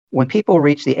when people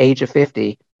reach the age of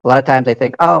 50, a lot of times they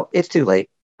think, oh, it's too late.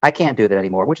 I can't do that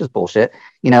anymore, which is bullshit.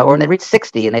 Or when they reach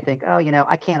 60 and they think, oh,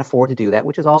 I can't afford to do that,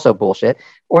 which is also bullshit.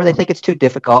 Or they think it's too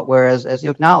difficult. Whereas, as you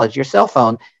acknowledge, your cell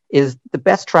phone is the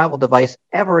best travel device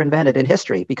ever invented in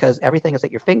history because everything is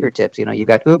at your fingertips. You've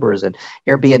got Ubers and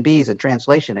Airbnbs and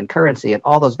translation and currency and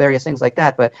all those various things like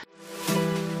that. But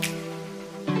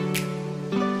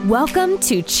welcome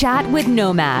to Chat with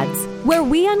Nomads, where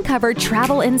we uncover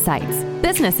travel insights,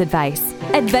 business advice,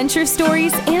 adventure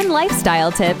stories, and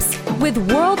lifestyle tips with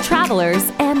world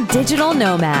travelers and digital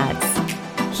nomads.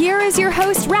 Here is your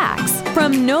host, Rax,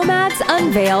 from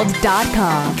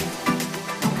nomadsunveiled.com.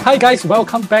 Hi guys,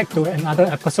 welcome back to another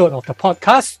episode of the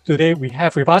podcast. Today we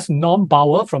have with us Norm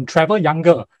Bauer from Travel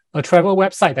Younger, a travel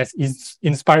website that's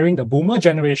inspiring the boomer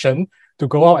generation to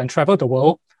go out and travel the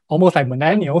world, almost like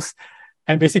millennials,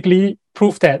 and basically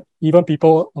prove that even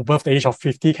people above the age of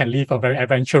 50 can live a very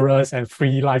adventurous and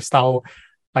free lifestyle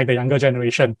like the younger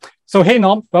generation. So hey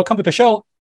Norm, welcome to the show.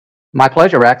 My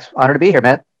pleasure, Rex. Honored to be here,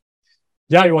 man.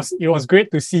 Yeah, it was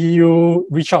great to see you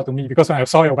reach out to me because when I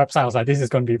saw your website, I was like, this is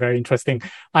going to be very interesting.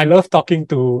 I love talking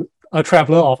to a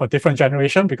traveler of a different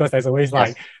generation because there's always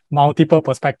like multiple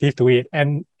perspective to it.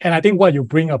 And I think what you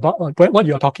bring about, what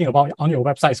you're talking about on your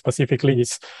website specifically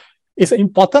is an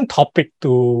important topic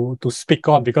to speak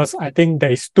on because I think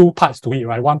there is two parts to it,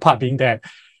 right? One part being that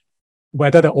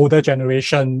whether the older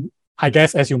generation, I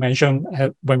guess, as you mentioned,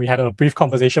 when we had a brief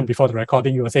conversation before the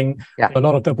recording, you were saying a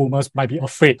lot of the boomers might be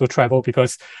afraid to travel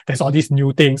because there's all these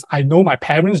new things. I know my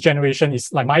parents' generation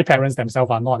is like my parents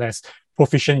themselves are not as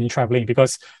proficient in traveling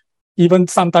because even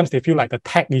sometimes they feel like the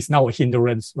tech is now a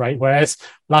hindrance, right? Whereas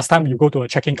last time you go to a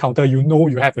check-in counter, you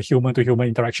have a human-to-human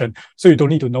interaction, so you don't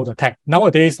need to know the tech.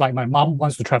 Nowadays, like my mom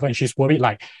wants to travel and she's worried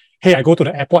like, hey, I go to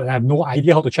the airport and I have no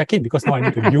idea how to check in because now I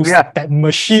need to use that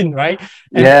machine, right?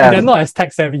 And they're not as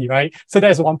tech savvy, right? So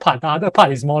that's one part. The other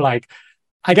part is more like,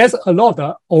 I guess a lot of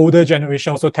the older generation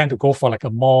also tend to go for like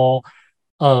a more,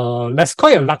 let's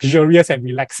call it a luxurious and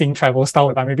relaxing travel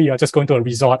style. Like maybe you're just going to a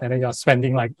resort and then you're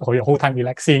spending like your whole time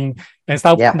relaxing and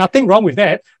stuff. Yeah. Nothing wrong with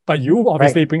that, but you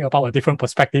obviously bring about a different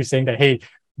perspective saying that, hey,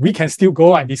 we can still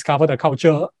go and discover the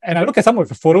culture. And I look at some of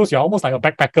the photos, you're almost like a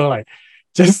backpacker, like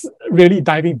just really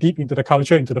diving deep into the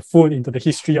culture, into the food, into the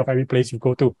history of every place you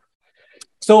go to.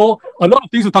 So a lot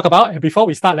of things to talk about. And before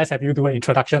we start, let's have you do an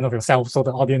introduction of yourself so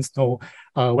the audience know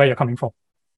where you're coming from.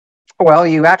 Well,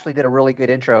 you actually did a really good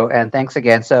intro, and thanks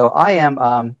again. So I am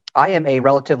a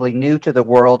relatively new to the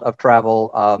world of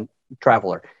travel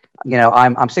traveler.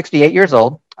 I'm 68 years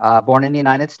old, born in the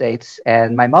United States,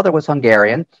 and my mother was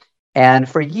Hungarian. And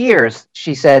for years,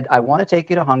 she said, I want to take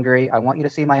you to Hungary. I want you to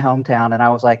see my hometown. And I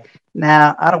was like,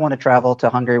 nah, I don't want to travel to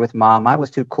Hungary with mom. I was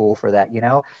too cool for that,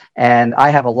 And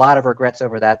I have a lot of regrets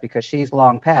over that because she's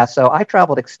long passed. So I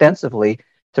traveled extensively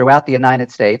throughout the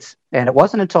United States. And it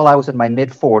wasn't until I was in my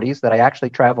mid-40s that I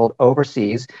actually traveled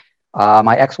overseas.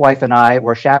 My ex-wife and I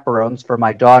were chaperones for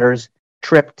my daughter's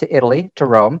trip to Italy, to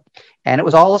Rome. And it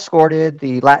was all escorted.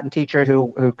 The Latin teacher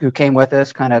who came with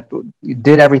us kind of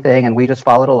did everything, and we just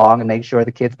followed along and made sure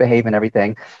the kids behave and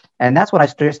everything. And that's when I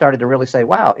started to really say,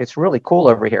 wow, it's really cool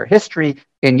over here. History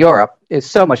in Europe is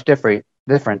so much different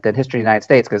than history in the United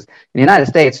States, because in the United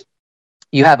States,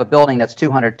 you have a building that's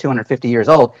 200, 250 years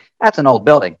old. That's an old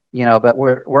building, but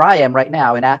where I am right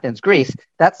now in Athens, Greece,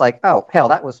 that's like, oh, hell,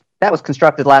 that was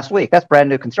constructed last week. That's brand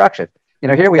new construction.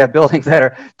 Here we have buildings that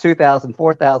are 2,000,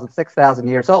 4,000, 6,000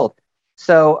 years old.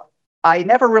 So I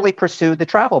never really pursued the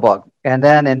travel bug. And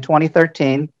then in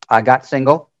 2013, I got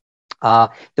single. The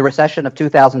recession of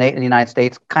 2008 in the United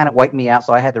States kind of wiped me out,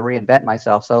 so I had to reinvent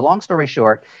myself. So long story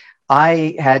short,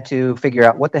 I had to figure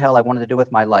out what the hell I wanted to do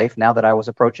with my life now that I was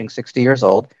approaching 60 years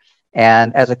old.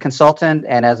 And as a consultant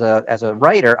and as a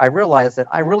writer, I realized that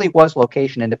I really was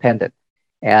location independent.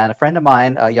 And a friend of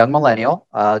mine, a young millennial,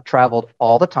 traveled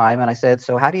all the time. And I said,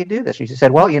 so how do you do this? And she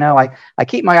said, well, I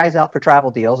keep my eyes out for travel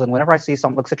deals. And whenever I see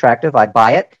something looks attractive, I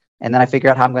buy it. And then I figure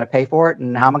out how I'm going to pay for it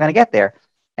and how am I going to get there.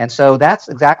 And so that's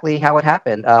exactly how it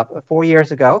happened 4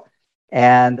 years ago.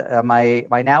 And my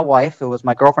now wife, who was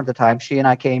my girlfriend at the time, she and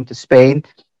I came to Spain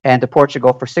and to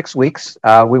Portugal for 6 weeks.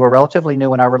 We were relatively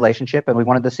new in our relationship, and we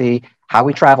wanted to see how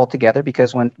we traveled together,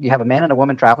 because when you have a man and a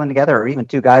woman traveling together, or even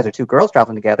two guys or two girls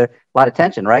traveling together, a lot of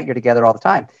tension, right? You're together all the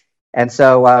time. And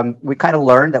so we kind of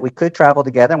learned that we could travel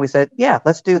together, and we said, yeah,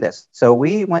 let's do this. So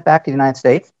we went back to the United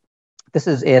States. This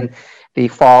is in the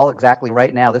fall, exactly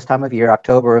right now, this time of year,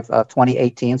 October of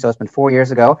 2018. So it's been 4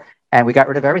 years ago, and we got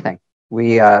rid of everything.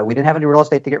 We didn't have any real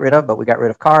estate to get rid of, but we got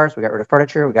rid of cars, we got rid of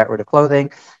furniture, we got rid of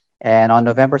clothing. And on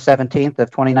November 17th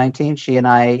of 2019, she and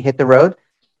I hit the road.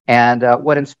 And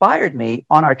what inspired me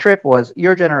on our trip was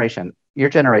your generation,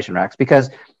 Rex, because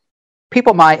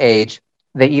people my age,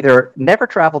 they either never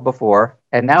traveled before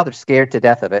and now they're scared to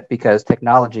death of it because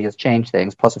technology has changed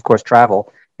things. Plus, of course,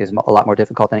 travel is a lot more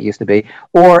difficult than it used to be.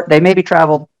 Or they maybe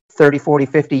traveled 30, 40,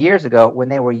 50 years ago when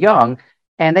they were young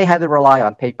and they had to rely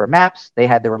on paper maps. They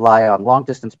had to rely on long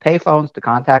distance payphones to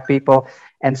contact people.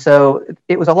 And so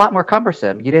it was a lot more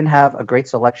cumbersome. You didn't have a great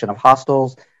selection of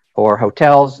hostels or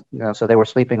hotels, so they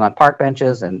were sleeping on park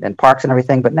benches and parks and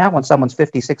everything. But now when someone's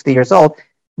 50, 60 years old,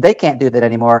 they can't do that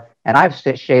anymore. And I've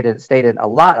stayed in a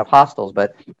lot of hostels,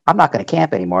 but I'm not going to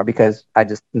camp anymore because I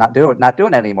just not doing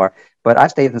it anymore. But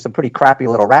I've stayed in some pretty crappy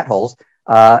little rat holes,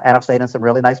 and I've stayed in some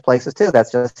really nice places too.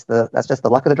 That's just the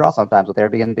luck of the draw sometimes with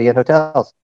Airbnb and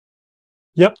hotels.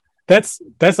 Yep. There's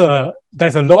a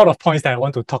lot of points that I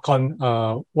want to talk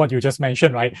on what you just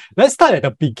mentioned, right? Let's start at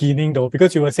the beginning though,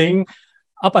 because you were saying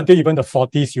up until even the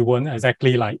 40s, you weren't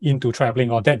exactly like into traveling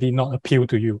or that did not appeal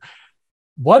to you.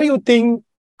 What do you think?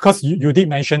 Because you did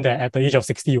mention that at the age of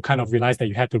 60, you kind of realized that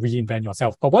you had to reinvent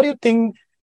yourself. But what do you think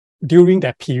during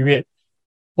that period,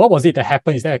 what was it that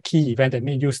happened? Is there a key event that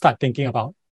made you start thinking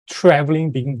about traveling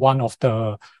being one of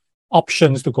the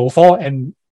options to go for?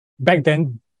 And back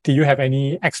then, did you have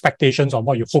any expectations on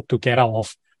what you hope to get out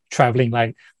of traveling?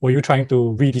 Like, were you trying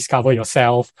to rediscover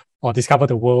yourself or discover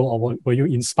the world, or were you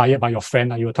inspired by your friend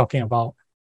that you were talking about?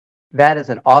 That is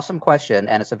an awesome question,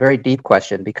 and it's a very deep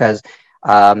question because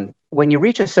when you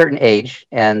reach a certain age,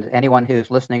 and anyone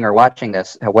who's listening or watching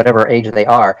this, whatever age they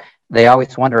are, they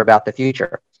always wonder about the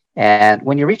future. And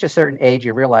when you reach a certain age,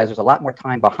 you realize there's a lot more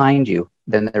time behind you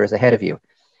than there is ahead of you.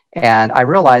 And I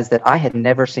realized that I had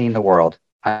never seen the world.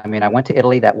 I mean, I went to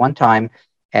Italy that one time,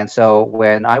 and so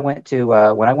when I went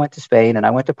to Spain and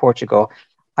I went to Portugal,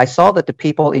 I saw that the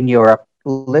people in Europe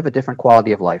live a different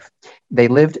quality of life. They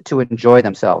lived to enjoy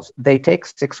themselves. They take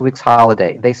 6 weeks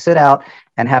holiday. They sit out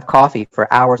and have coffee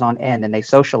for hours on end, and they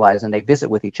socialize and they visit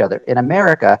with each other. In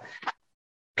America,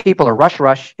 people are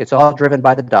rush. It's all driven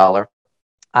by the dollar.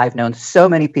 I've known so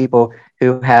many people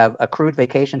who have accrued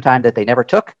vacation time that they never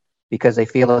took because they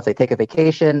feel if they take a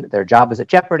vacation, their job is at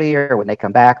jeopardy, or when they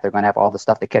come back, they're going to have all the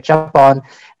stuff to catch up on.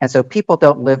 And so people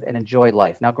don't live and enjoy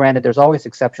life. Now, granted, there's always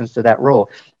exceptions to that rule.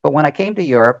 But when I came to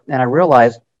Europe and I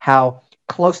realized how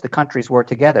close the countries were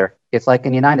together, it's like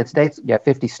in the United States, you have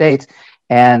 50 states.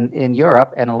 And in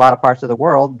Europe and a lot of parts of the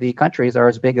world, the countries are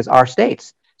as big as our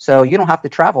states. So you don't have to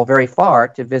travel very far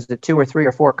to visit 2 or 3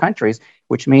 or 4 countries,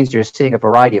 which means you're seeing a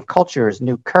variety of cultures,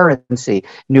 new currency,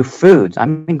 new foods.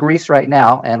 I'm in Greece right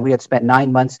now, and we had spent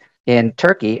 9 months in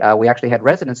Turkey. We actually had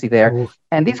residency there. Ooh.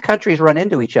 And these countries run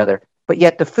into each other, but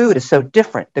yet the food is so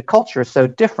different. The culture is so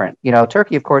different. You know,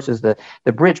 Turkey, of course, is the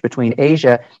bridge between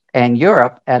Asia and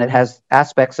Europe, and it has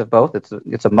aspects of both.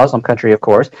 It's a Muslim country, of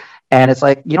course, and it's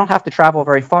like you don't have to travel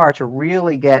very far to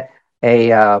really get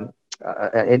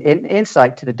an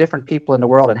insight to the different people in the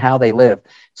world and how they live.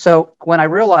 So when I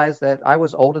realized that I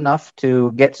was old enough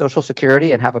to get Social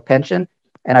Security and have a pension,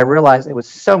 and I realized it was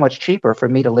so much cheaper for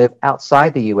me to live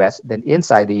outside the U.S. than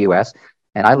inside the U.S.,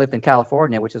 and I lived in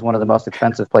California, which is one of the most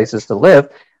expensive places to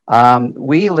live,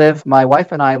 my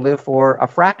wife and I live for a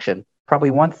fraction,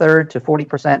 probably 1/3 to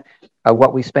 40% of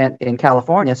what we spent in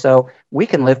California, so we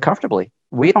can live comfortably.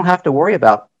 We don't have to worry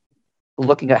about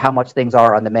looking at how much things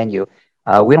are on the menu.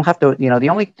 We don't have to, the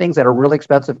only things that are really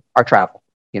expensive are travel.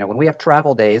 When we have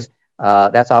travel days,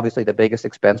 that's obviously the biggest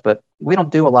expense, but we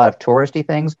don't do a lot of touristy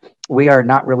things. We are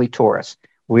not really tourists.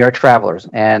 We are travelers.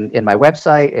 And in my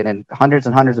website and in hundreds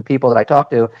and hundreds of people that I talk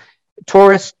to,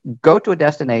 tourists go to a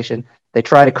destination, they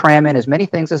try to cram in as many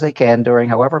things as they can during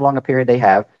however long a period they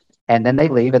have, and then they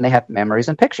leave and they have memories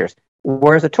and pictures.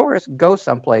 Whereas a tourist goes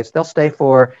someplace, they'll stay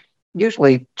for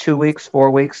usually 2 weeks,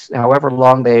 4 weeks, however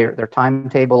long their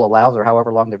timetable allows or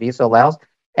however long their visa allows,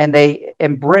 and they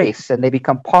embrace and they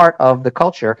become part of the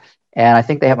culture. And I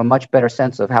think they have a much better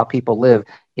sense of how people live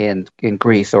in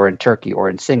Greece or in Turkey or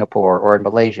in Singapore or in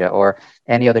Malaysia or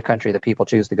any other country that people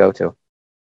choose to go to.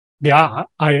 Yeah,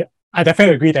 I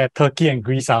definitely agree that Turkey and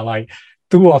Greece are like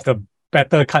 2 of the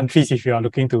better countries if you are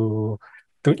looking to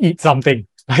eat something.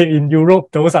 Like in Europe,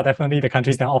 those are definitely the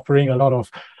countries that are offering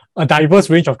a diverse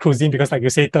range of cuisine, because like you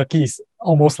say, Turkey is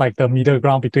almost like the middle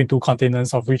ground between 2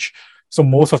 continents, of which so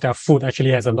most of their food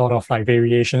actually has a lot of like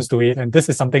variations to it. And this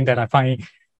is something that I find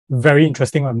very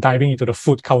interesting when I'm diving into the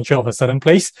food culture of a certain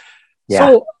place. Yeah.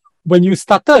 So when you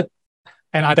started,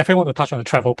 and I definitely want to touch on the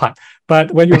travel part,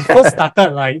 but when you first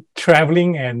started like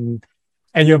traveling and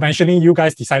you're mentioning you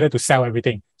guys decided to sell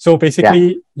everything. So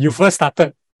basically you first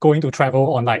started going to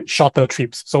travel on like shorter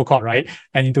trips, so-called, right?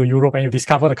 And into Europe, and you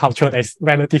discover the culture that's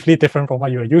relatively different from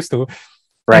what you're used to.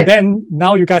 Right. And then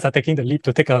now you guys are taking the leap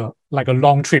to take a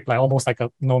long trip, like almost like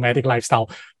a nomadic lifestyle.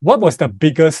 What was the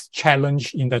biggest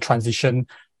challenge in the transition,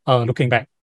 looking back?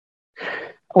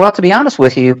 Well, to be honest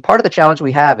with you, part of the challenge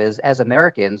we have is as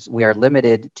Americans, we are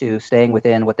limited to staying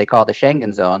within what they call the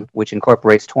Schengen zone, which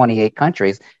incorporates 28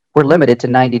 countries. We're limited to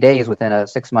 90 days within a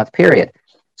 6-month period.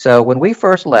 So when we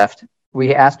first left,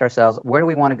 we asked ourselves, where do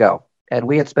we want to go? And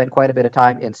we had spent quite a bit of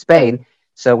time in Spain.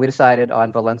 So we decided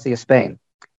on Valencia, Spain.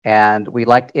 And we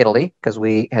liked Italy because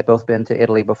we had both been to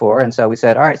Italy before. And so we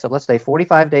said, all right, so let's stay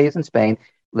 45 days in Spain.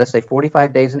 Let's stay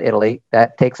 45 days in Italy.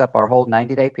 That takes up our whole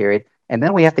 90-day period. And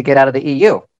then we have to get out of the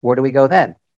EU. Where do we go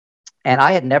then? And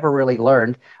I had never really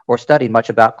learned or studied much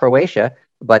about Croatia,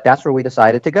 but that's where we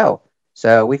decided to go.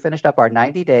 So we finished up our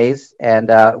 90 days, and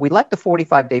we liked the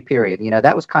 45-day period. You know,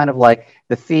 that was kind of like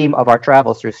the theme of our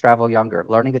travels through Travel Younger,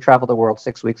 learning to travel the world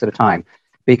 6 weeks at a time.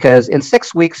 Because in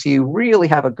 6 weeks, you really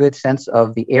have a good sense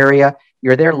of the area.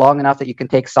 You're there long enough that you can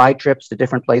take side trips to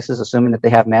different places, assuming that they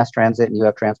have mass transit and you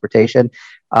have transportation.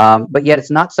 But yet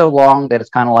it's not so long that it's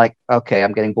kind of like, okay,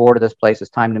 I'm getting bored of this place. It's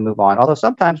time to move on. Although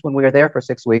sometimes when we are there for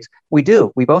 6 weeks, we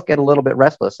both get a little bit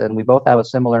restless, and we both have a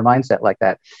similar mindset like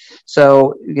that.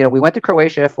 So, you know, we went to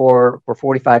Croatia for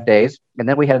 45 days, and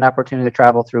then we had an opportunity to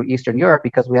travel through Eastern Europe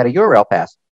because we had a Eurail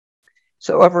pass.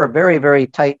 So over a very, very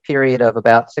tight period of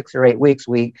about 6 or 8 weeks,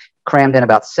 we crammed in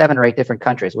about 7 or 8 different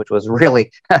countries, which was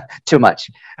really too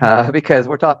much because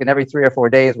we're talking every 3 or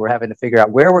 4 days, we're having to figure out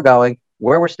where we're going,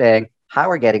 where we're staying, how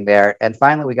we're getting there. And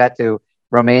finally, we got to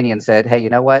Romania and said, hey,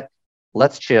 you know what?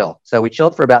 Let's chill. So we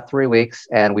chilled for about 3 weeks,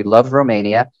 and we loved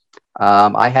Romania.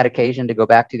 I had occasion to go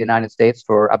back to the United States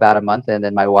for about a month, and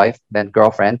then my wife, then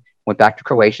girlfriend, went back to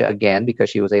Croatia again because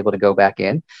she was able to go back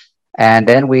in. And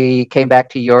then we came back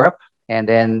to Europe. And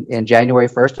then in January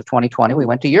 1st of 2020, we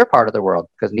went to your part of the world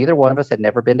because neither one of us had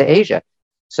never been to Asia.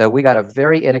 So we got a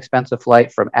very inexpensive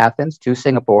flight from Athens to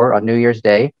Singapore on New Year's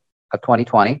Day of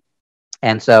 2020.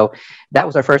 And so that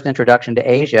was our first introduction to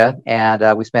Asia.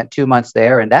 And we spent 2 months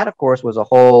there. And that, of course, was a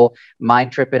whole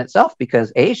mind trip in itself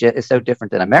because Asia is so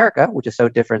different than America, which is so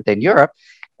different than Europe.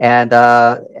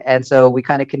 And so we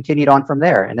kind of continued on from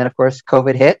there. And then, of course,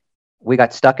 COVID hit. We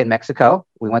got stuck in Mexico.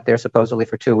 We went there supposedly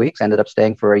for 2 weeks, ended up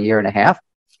staying for 1.5 years.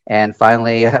 And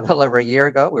finally, a little over a year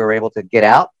ago, we were able to get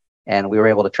out and we were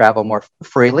able to travel more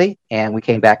freely. And we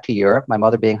came back to Europe. My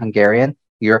mother being Hungarian,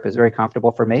 Europe is very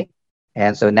comfortable for me.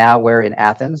 And so now we're in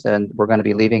Athens, and we're going to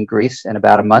be leaving Greece in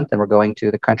about a month. And we're going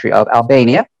to the country of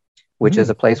Albania, which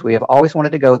is a place we have always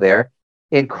wanted to go there.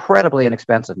 Incredibly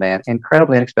inexpensive, man.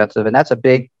 Incredibly inexpensive. And that's a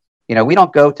big, you know, we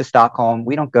don't go to Stockholm.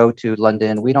 We don't go to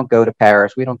London. We don't go to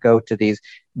Paris. We don't go to these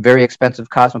very expensive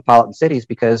cosmopolitan cities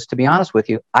because, to be honest with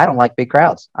you, I don't like big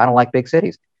crowds. I don't like big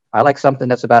cities. I like something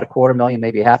that's about 250,000,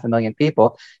 maybe 500,000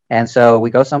 people. And so we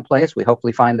go someplace. We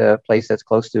hopefully find a place that's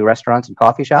close to restaurants and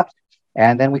coffee shops.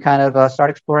 And then we kind of start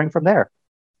exploring from there.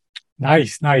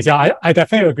 Nice. Yeah, I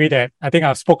definitely agree that I think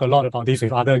I've spoke a lot about this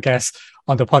with other guests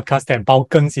on the podcast that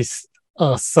Balkans is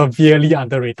a severely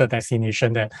underrated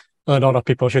destination that a lot of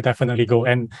people should definitely go.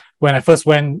 And when I first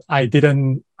went, I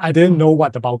didn't know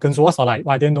what the Balkans was, or like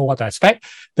I didn't know what to expect.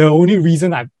 The only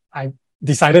reason I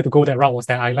decided to go that route was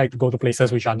that I like to go to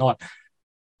places which are not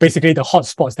basically the hot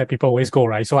spots that people always go,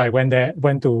 right? So I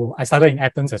I started in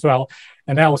Athens as well.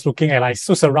 And then I was looking at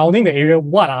so surrounding the area,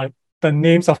 what are the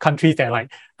names of countries that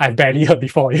I've barely heard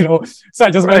before, you know? So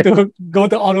I just went to go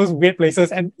to all those weird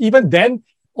places. And even then,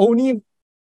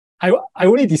 I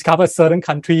only discovered certain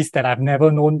countries that I've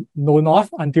never known of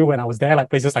until when I was there, like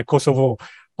places like Kosovo,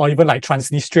 or even like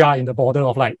Transnistria in the border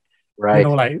of like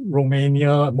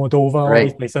Romania, Moldova. All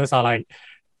these places are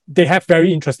they have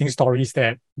very interesting stories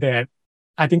that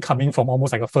I think coming from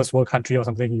almost like a first world country or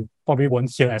something, you probably won't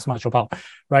hear as much about,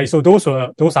 right? So those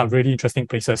are really interesting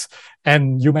places.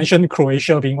 And you mentioned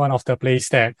Croatia being one of the places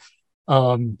that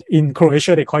in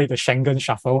Croatia they call it the Schengen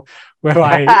Shuffle, where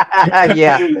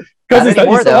because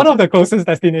it's one of the closest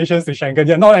destinations to Schengen.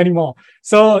 Yeah, not anymore.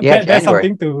 So that's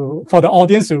something for the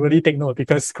audience to really take note,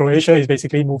 because Croatia is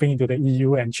basically moving into the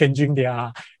EU and changing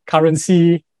their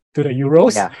currency to the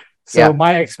euros. Yeah. So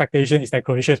my expectation is that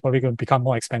Croatia is probably going to become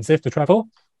more expensive to travel.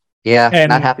 Yeah, I'm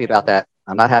not happy about that.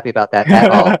 I'm not happy about that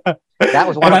at all. That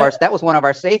was one of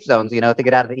our safe zones, to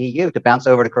get out of the EU, to bounce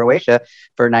over to Croatia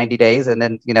for 90 days and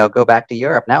then, go back to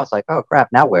Europe. Now it's like, oh crap,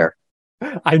 now where?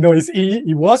 I know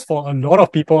it was for a lot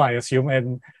of people, I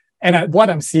assume. And what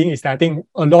I'm seeing is that I think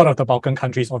a lot of the Balkan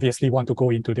countries obviously want to go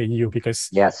into the EU because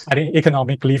I think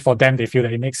economically for them, they feel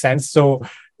that it makes sense. So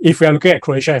if we are looking at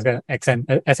Croatia as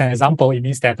an example, it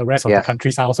means that the rest of the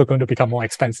countries are also going to become more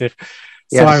expensive.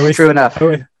 So true enough.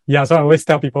 Yeah, so I always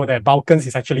tell people that Balkans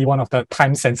is actually one of the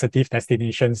time-sensitive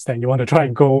destinations that you want to try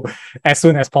and go as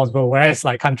soon as possible. Whereas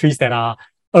like countries that are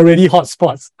already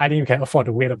hotspots, I think you can afford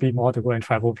to wait a bit more to go and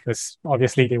travel because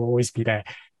obviously they will always be there,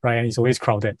 right? And it's always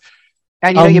crowded.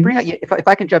 And you bring up, if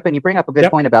I can jump in, you bring up a good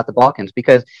point about the Balkans,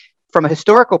 because from a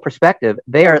historical perspective,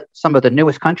 they are some of the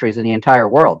newest countries in the entire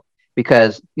world.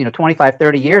 Because 25,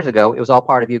 30 years ago, it was all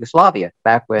part of Yugoslavia,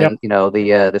 back when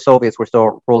the Soviets were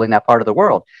still ruling that part of the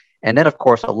world. And then, of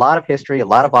course, a lot of history, a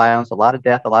lot of violence, a lot of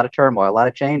death, a lot of turmoil, a lot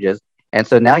of changes. And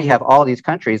so now you have all these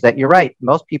countries that, you're right,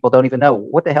 most people don't even know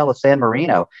what the hell is San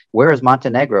Marino, where is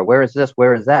Montenegro, where is this,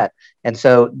 where is that. And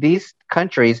so these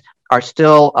countries are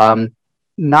still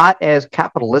not as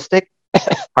capitalistic,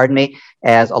 pardon me,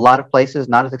 as a lot of places,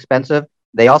 not as expensive.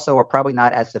 They also are probably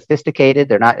not as sophisticated.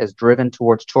 They're not as driven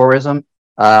towards tourism.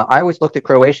 I always looked at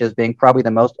Croatia as being probably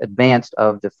the most advanced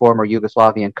of the former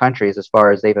Yugoslavian countries as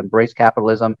far as they've embraced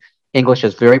capitalism. English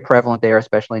is very prevalent there,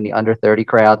 especially in the under 30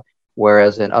 crowd,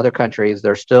 whereas in other countries,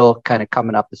 they're still kind of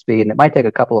coming up to speed. And it might take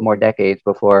a couple of more decades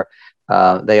before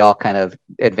they all kind of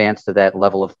advance to that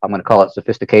level of, I'm going to call it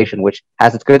sophistication, which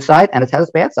has its good side and it has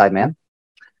its bad side, man.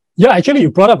 Yeah, actually,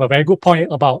 you brought up a very good point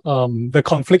about the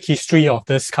conflict history of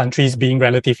these countries being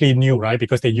relatively new, right?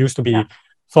 Because they used to be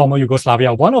former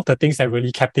Yugoslavia. One of the things that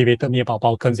really captivated me about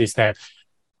Balkans is that,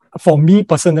 for me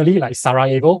personally, like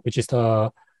Sarajevo, which is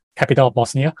the capital of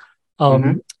Bosnia,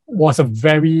 was a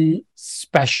very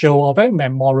special or very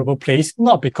memorable place.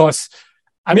 Not because,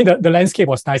 I mean, the landscape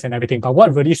was nice and everything, but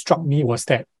what really struck me was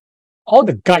that all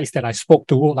the guides that I spoke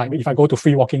to, like if I go to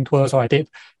free walking tours or I take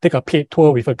a paid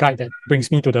tour with a guide that brings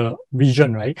me to the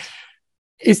region, right,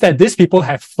 is that these people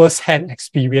have first-hand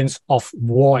experience of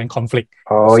war and conflict.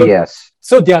 Oh, yes.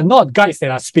 So they are not guides that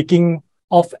are speaking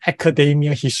of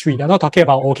academia history. They're not talking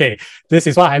about, okay, this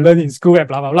is what I learned in school and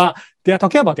blah, blah, blah. They are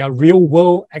talking about their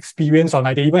real-world experience. Or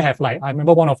like they even have like, I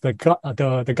remember one of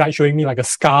the guy showing me like a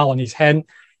scar on his hand,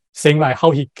 saying like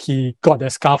how he got the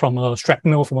scar from a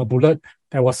shrapnel, from a bullet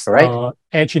that was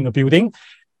edged in the building.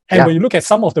 And when you look at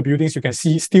some of the buildings, you can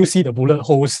still see the bullet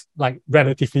holes like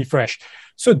relatively fresh.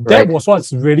 So that was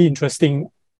what's really interesting.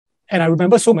 And I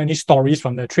remember so many stories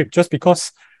from the trip just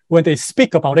because when they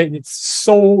speak about it, it's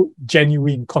so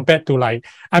genuine compared to like,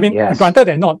 I mean, granted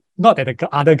that not that the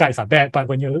other guys are bad, but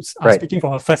when you're speaking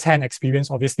from a first-hand experience,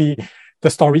 obviously the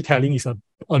storytelling is a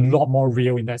lot more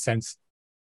real in that sense.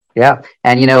 Yeah.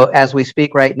 And, as we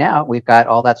speak right now, we've got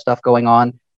all that stuff going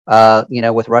on,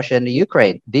 with Russia and the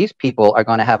Ukraine. These people are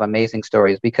going to have amazing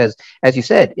stories because, as you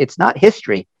said, it's not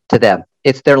history to them.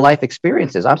 It's their life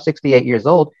experiences. I'm 68 years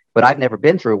old, but I've never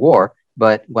been through war.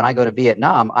 But when I go to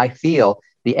Vietnam, I feel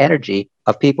the energy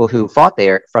of people who fought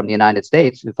there from the United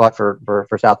States, who fought for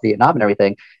South Vietnam and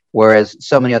everything. Whereas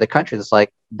so many other countries, it's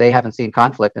like they haven't seen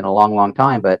conflict in a long, long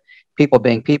time. But people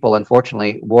being people,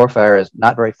 unfortunately, warfare is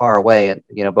not very far away, and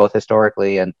both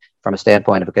historically and from a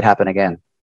standpoint if it could happen again.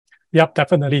 Yep,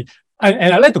 definitely.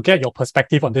 And I'd like to get your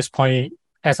perspective on this point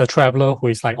as a traveler who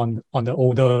is like on the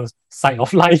older side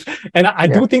of life. And I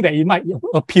do think that it might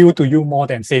appeal to you more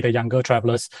than, say, the younger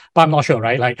travelers, but I'm not sure,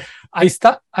 right? Like I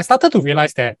started to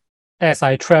realize that as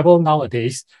I travel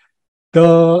nowadays,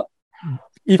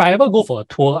 if I ever go for a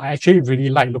tour, I actually really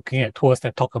like looking at tours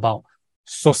that talk about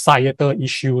societal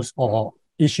issues or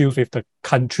issues with the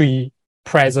country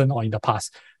present or in the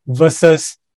past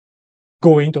versus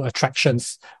going to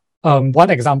attractions. One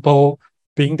example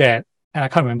being that, and I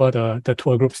can't remember the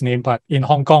tour group's name, but in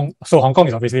Hong Kong, so Hong Kong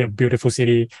is obviously a beautiful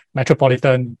city,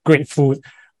 metropolitan, great food,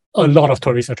 a lot of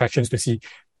tourist attractions to see.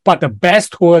 But the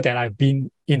best tour that I've been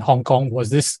in Hong Kong was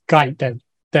this guide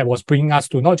that was bringing us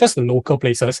to not just the local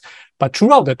places, but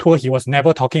throughout the tour, he was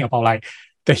never talking about like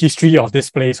the history of this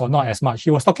place or not as much.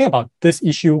 He was talking about this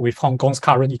issue with Hong Kong's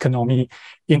current economy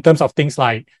in terms of things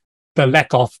like the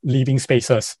lack of living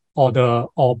spaces or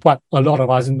what a lot of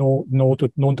us known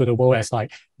to the world as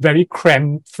like very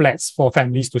cramped flats for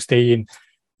families to stay in,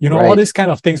 all this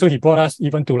kind of thing. So he brought us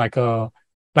even to like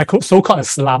so-called a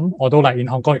slum, although like in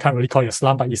Hong Kong, you can't really call it a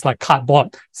slum, but it's like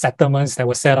cardboard settlements that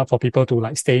were set up for people to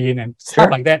like stay in and stuff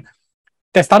like that.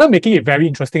 That started making it very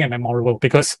interesting and memorable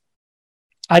because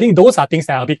I think those are things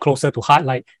that are a bit closer to heart,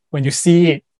 like when you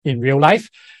see it in real life.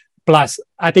 Plus,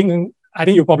 I think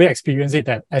you probably experience it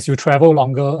that as you travel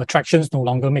longer, attractions no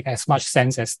longer make as much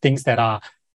sense as things that are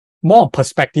more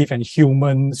perspective and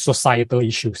human societal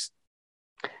issues.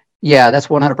 Yeah, that's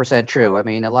 100% true. I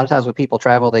mean, a lot of times when people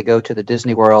travel, they go to the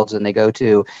Disney worlds and they go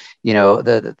to,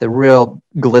 the real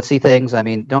glitzy things. I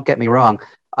mean, don't get me wrong.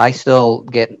 I still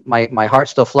get my heart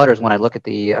still flutters when I look at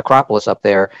the Acropolis up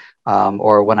there,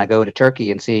 or when I go to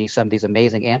Turkey and see some of these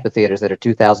amazing amphitheaters that are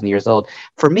 2,000 years old.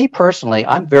 For me personally,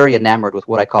 I'm very enamored with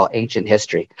what I call ancient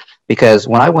history, because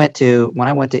when I went to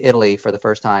Italy for the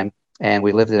first time, and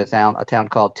we lived in a town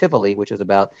called Tivoli, which is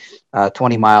about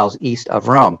 20 miles east of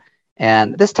Rome,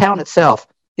 and this town itself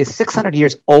is 600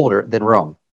 years older than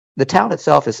Rome. The town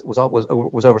itself was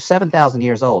over 7,000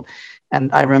 years old.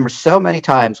 And I remember so many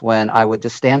times when I would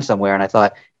just stand somewhere and I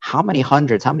thought, how many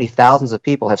hundreds, how many thousands of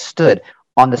people have stood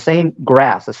on the same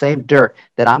grass, the same dirt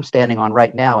that I'm standing on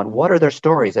right now? And what are their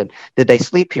stories? And did they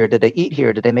sleep here? Did they eat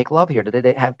here? Did they make love here? Did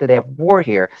they have war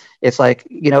here? It's like,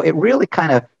 it really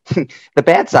kind of, the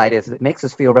bad side is it makes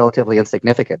us feel relatively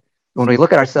insignificant. When we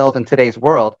look at ourselves in today's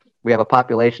world, we have a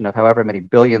population of however many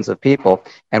billions of people,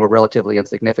 and we're relatively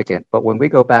insignificant. But when we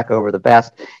go back over the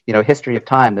vast, history of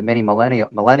time, the many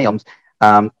millenniums,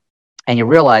 and you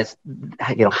realize,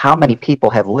 how many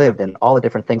people have lived and all the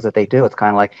different things that they do, it's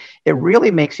kind of like, it really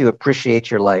makes you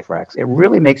appreciate your life, Rex. It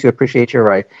really makes you appreciate your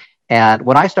life. And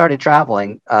when I started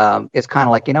traveling, it's kind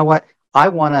of like, you know what? I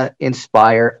want to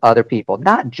inspire other people,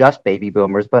 not just baby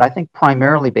boomers, but I think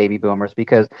primarily baby boomers,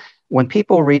 because when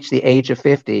people reach the age of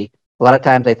 50, a lot of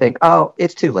times they think, oh,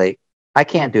 it's too late. I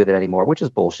can't do that anymore, which is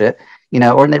bullshit.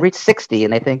 Or when they reach 60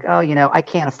 and they think, oh, I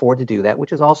can't afford to do that,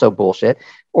 which is also bullshit.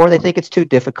 Or they think it's too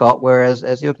difficult. Whereas,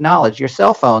 as you acknowledge, your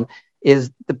cell phone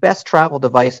is the best travel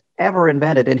device ever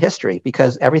invented in history,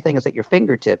 because everything is at your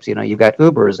fingertips. You've got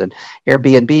Ubers and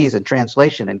Airbnbs and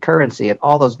translation and currency and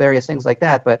all those various things like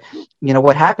that. But,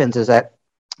 what happens is that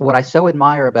what I so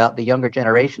admire about the younger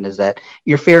generation is that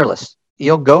you're fearless.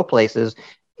 You'll go places.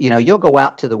 You'll go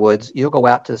out to the woods, you'll go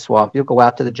out to the swamp, you'll go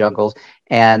out to the jungles,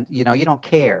 and, you don't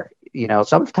care.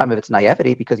 Sometimes it's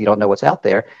naivety because you don't know what's out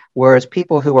there. Whereas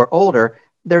people who are older,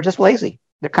 they're just lazy.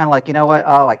 They're kind of like, you know what?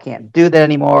 Oh, I can't do that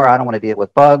anymore. I don't want to deal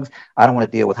with bugs. I don't want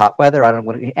to deal with hot weather. I don't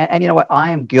want to. And you know what?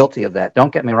 I am guilty of that.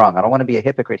 Don't get me wrong. I don't want to be a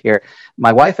hypocrite here.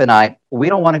 My wife and I, we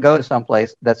don't want to go to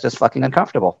someplace that's just fucking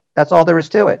uncomfortable. That's all there is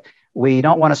to it. We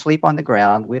don't want to sleep on the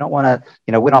ground. We don't want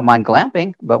to, we don't mind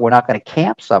glamping, but we're not going to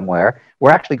camp somewhere.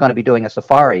 We're actually going to be doing a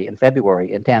safari in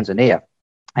February in Tanzania.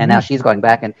 And now she's going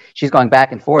back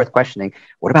and forth questioning,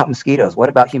 what about mosquitoes? What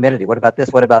about humidity? What about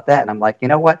this? What about that? And I'm like, you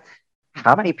know what?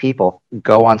 How many people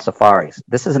go on safaris?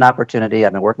 This is an opportunity.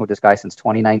 I've been working with this guy since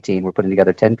 2019. We're putting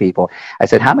together 10 people. I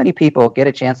said, how many people get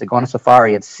a chance to go on a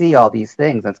safari and see all these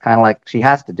things? And it's kind of like, she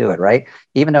has to do it, right?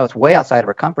 Even though it's way outside of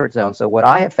her comfort zone. So what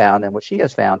I have found and what she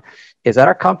has found is that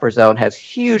our comfort zone has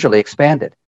hugely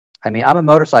expanded. I mean, I'm a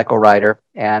motorcycle rider.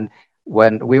 And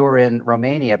when we were in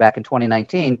Romania back in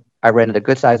 2019, I rented a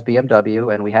good-sized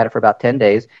BMW, and we had it for about 10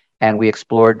 days. And we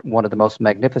explored one of the most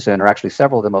magnificent, or actually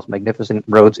several of the most magnificent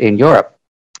roads in Europe.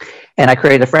 And I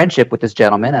created a friendship with this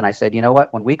gentleman. And I said, you know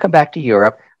what? When we come back to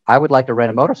Europe, I would like to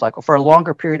rent a motorcycle for a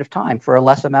longer period of time for a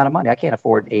less amount of money. I can't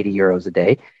afford 80 euros a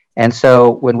day. And so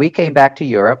when we came back to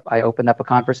Europe, I opened up a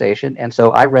conversation. And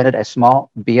so I rented a small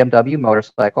BMW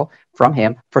motorcycle from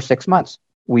him for 6 months.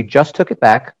 We just took it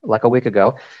back like a week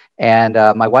ago. And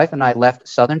my wife and I left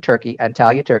southern Turkey,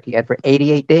 Antalya, Turkey. And for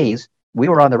 88 days, we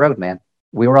were on the road, man.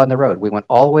 We were on the road. We went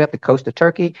all the way up the coast of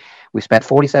Turkey. We spent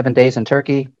 47 days in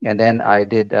Turkey. And then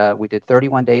we did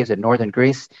 31 days in northern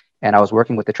Greece. And I was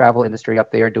working with the travel industry up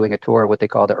there doing a tour of what they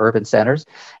call the urban centers.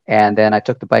 And then I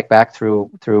took the bike back through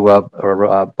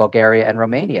Bulgaria and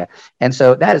Romania. And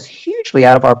so that is hugely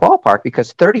out of our ballpark,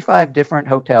 because 35 different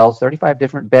hotels, 35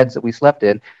 different beds that we slept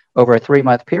in over a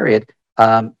 3-month period,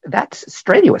 that's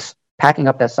strenuous. Packing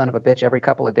up that son of a bitch every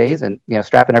couple of days and,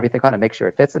 strapping everything on to make sure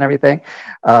it fits and everything.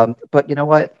 But you know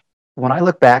what? When I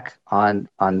look back on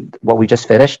what we just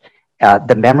finished,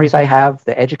 the memories I have,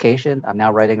 the education, I'm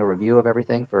now writing a review of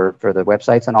everything for the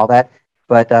websites and all that.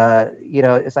 But,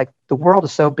 it's like the world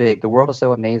is so big. The world is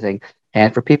so amazing.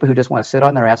 And for people who just want to sit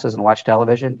on their asses and watch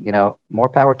television, more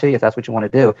power to you if that's what you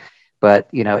want to do. But,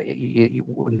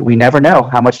 we never know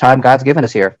how much time God's given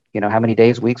us here, how many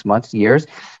days, weeks, months, years.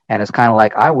 And it's kind of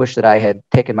like, I wish that I had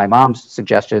taken my mom's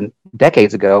suggestion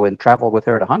decades ago and traveled with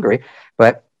her to Hungary.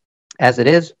 But as it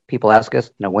is, people ask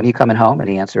us, when are you coming home? And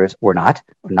the answer is, we're not.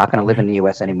 We're not going to live in the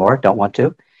U.S. anymore. Don't want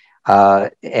to.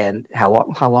 And how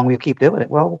long will you keep doing it?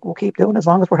 Well, we'll keep doing it as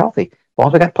long as we're healthy. As long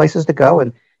as we got places to go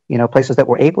and, places that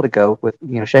we're able to go with,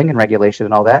 Schengen regulation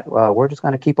and all that, we're just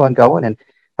going to keep on going. And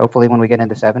hopefully when we get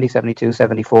into 70, 72,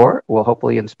 74, we'll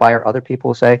hopefully inspire other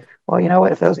people to say, well, you know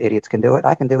what, if those idiots can do it,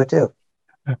 I can do it too.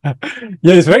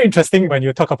 Yeah, it's very interesting when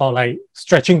you talk about like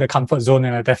stretching the comfort zone,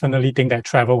 and I definitely think that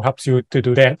travel helps you to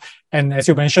do that. And as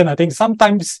you mentioned, I think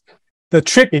sometimes the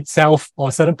trip itself or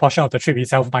a certain portion of the trip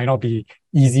itself might not be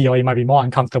easy, or it might be more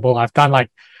uncomfortable. I've done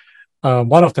like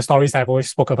one of the stories I've always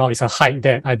spoke about is a hike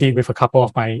that I did with a couple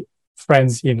of my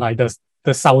friends in like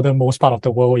the southernmost part of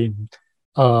the world in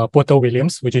Puerto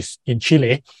Williams, which is in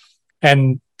Chile.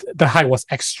 And the hike was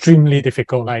extremely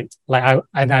difficult. I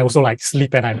also like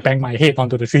sleep and I banged my head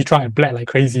onto the tree trunk and bled like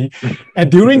crazy.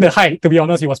 And during the hike, to be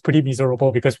honest, it was pretty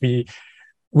miserable because we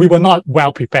were not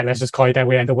well prepared, let's just call it that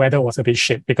way. And the weather was a bit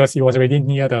shit because it was already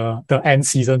near the end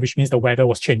season, which means the weather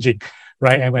was changing,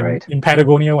 right? And when in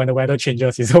Patagonia, when the weather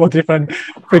changes, it's a whole different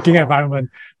freaking environment,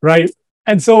 right?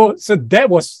 And so that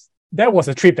was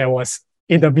a trip that was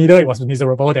in the middle. It was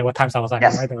miserable. There were times I was like,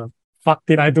 why the fuck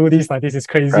did I do this? Like, this is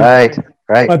crazy. Right.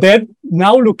 But then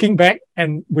now looking back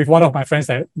and with one of my friends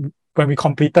that when we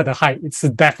completed the hike, it's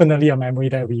definitely a memory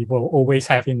that we will always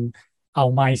have in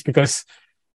our minds because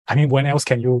I mean, when else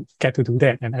can you get to do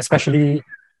that? And especially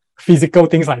physical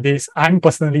things like this, I'm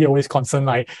personally always concerned,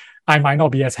 like I might not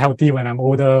be as healthy when I'm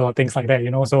older or things like that,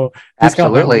 you know? So these kind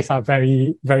of memories are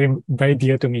very, very, very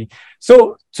dear to me.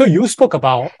 So you spoke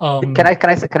about... Can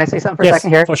I say something for a second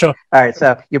here? For sure. All right.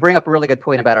 So you bring up a really good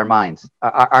point about our minds.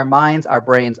 Our minds, our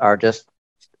brains are just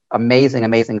amazing,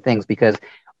 amazing things because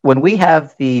when we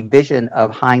have the vision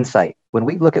of hindsight, when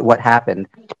we look at what happened,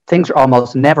 things are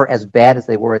almost never as bad as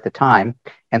they were at the time.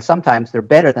 And sometimes they're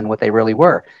better than what they really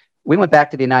were. We went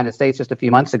back to the United States just a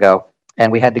few months ago,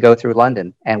 and we had to go through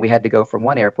London. And we had to go from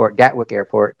one airport, Gatwick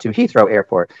Airport, to Heathrow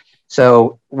Airport.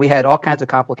 So we had all kinds of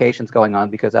complications going on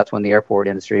because that's when the airport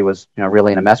industry was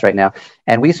really in a mess right now.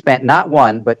 And we spent not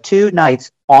one, but 2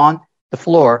 nights on the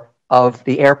floor of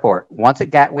the airport, once at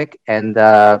Gatwick and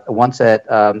once at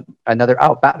another.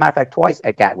 Matter of fact, twice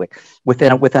at Gatwick.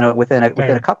 Within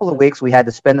a couple of weeks, we had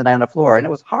to spend the night on the floor, and it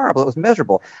was horrible. It was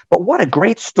miserable. But what a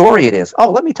great story it is!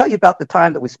 Oh, let me tell you about the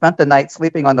time that we spent the night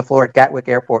sleeping on the floor at Gatwick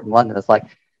Airport in London. It's like,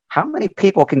 how many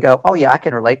people can go? Oh yeah, I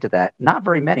can relate to that. Not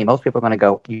very many. Most people are going to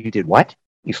go, you did what?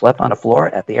 You slept on a floor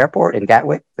at the airport in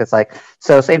Gatwick? It's like,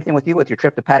 so same thing with you with your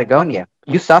trip to Patagonia.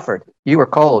 You suffered. You were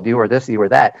cold. You were this, you were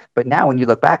that. But now when you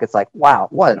look back, it's like, wow,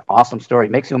 what an awesome story.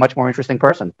 It makes you a much more interesting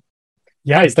person.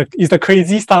 Yeah, it's the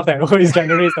crazy stuff that always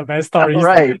generates the best stories.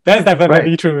 Right. That's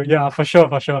definitely true. Yeah, for sure.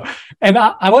 And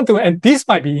I want to, and this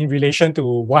might be in relation to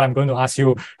what I'm going to ask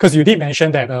you, because you did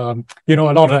mention that, a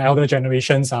lot of the elder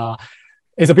generations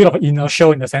is a bit of an inertia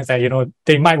in the sense that,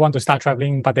 they might want to start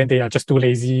traveling, but then they are just too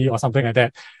lazy or something like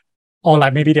that. Or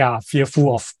like maybe they are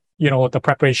fearful of, the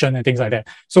preparation and things like that.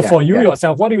 So for you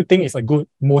yourself, what do you think is a good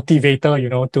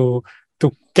motivator, to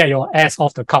get your ass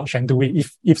off the couch and do it?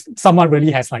 If someone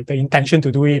really has like the intention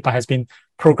to do it, but has been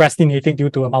procrastinating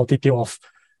due to a multitude of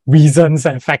reasons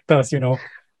and factors,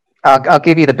 I'll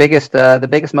give you the biggest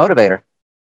motivator.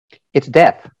 It's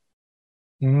death.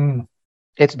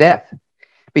 It's death.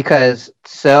 Because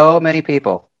so many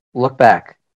people look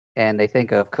back and they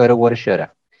think of coulda, woulda,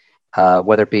 shoulda,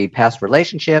 whether it be past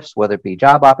relationships, whether it be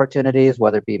job opportunities,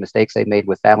 whether it be mistakes they made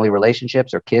with family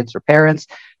relationships or kids or parents,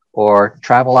 or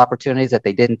travel opportunities that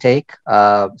they didn't take.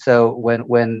 So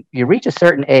when you reach a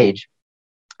certain age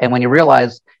and when you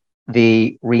realize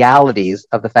the realities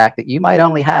of the fact that you might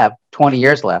only have 20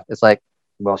 years left, it's like,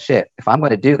 well, shit, if I'm going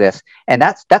to do this. And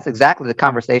that's exactly the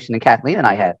conversation that Kathleen and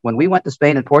I had when we went to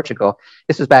Spain and Portugal.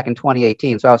 This was back in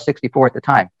 2018. So I was 64 at the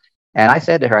time. And I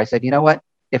said to her, I said, you know what,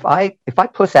 if I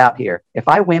puss out here, if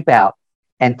I wimp out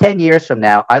and 10 years from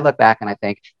now, I look back and I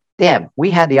think, damn,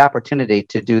 we had the opportunity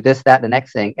to do this, that, and the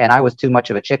next thing. And I was too much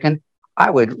of a chicken.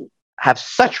 I would have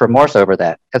such remorse over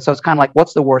that. And so it's kind of like,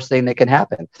 what's the worst thing that can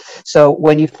happen? So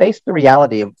when you face the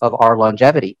reality of our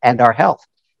longevity and our health,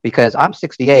 because I'm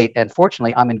 68 and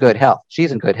fortunately I'm in good health.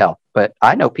 She's in good health. But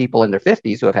I know people in their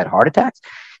 50s who have had heart attacks.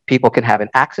 People can have an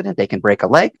accident. They can break a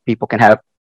leg. People can have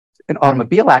an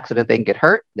automobile accident. They can get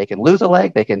hurt. They can lose a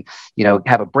leg. They can,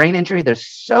 have a brain injury. There's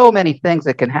so many things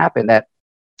that can happen that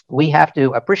we have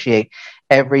to appreciate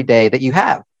every day that you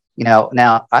have. Now,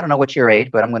 I don't know what's your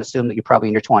age, but I'm going to assume that you're probably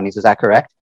in your 20s. Is that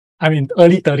correct? I'm in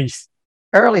early 30s.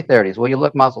 Early 30s. Well, you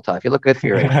look muzzle tough. You look good for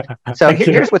your age. So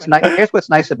here's what's nice. Here's what's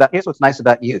nice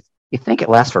about youth. You think it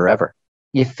lasts forever.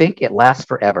 You think it lasts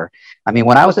forever. I mean,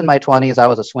 when I was in my 20s, I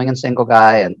was a swinging single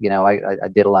guy, and I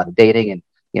did a lot of dating and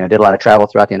did a lot of travel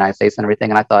throughout the United States and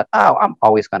everything. And I thought, oh, I'm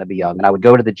always going to be young. And I would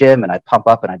go to the gym and I'd pump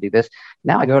up and I'd do this.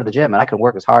 Now I go to the gym and I can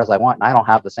work as hard as I want, and I don't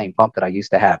have the same pump that I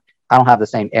used to have. I don't have the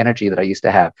same energy that I used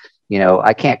to have.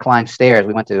 I can't climb stairs.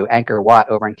 We went to Angkor Wat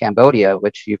over in Cambodia,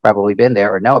 which you've probably been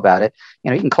there or know about it.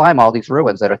 You can climb all these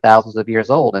ruins that are thousands of years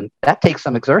old, and that takes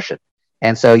some exertion.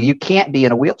 And so you can't be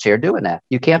in a wheelchair doing that.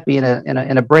 You can't be in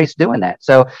a brace doing that.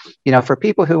 So, for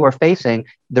people who are facing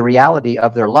the reality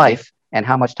of their life and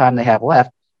how much time they have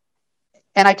left,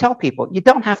 and I tell people, you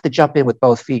don't have to jump in with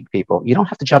both feet, people. You don't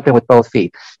have to jump in with both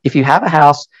feet. If you have a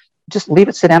house, just leave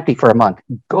it sit empty for a month.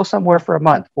 Go somewhere for a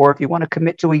month. Or if you want to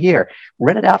commit to a year,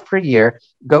 rent it out for a year,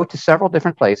 go to several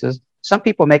different places. Some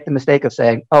people make the mistake of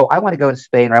saying, oh, I want to go to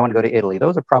Spain or I want to go to Italy.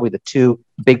 Those are probably the two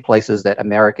big places that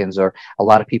Americans or a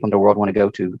lot of people in the world want to go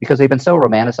to because they've been so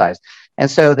romanticized. And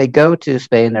so they go to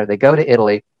Spain or they go to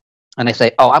Italy and they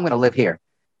say, oh, I'm going to live here.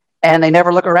 And they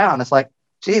never look around. It's like,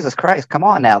 Jesus Christ, come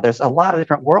on now. There's a lot of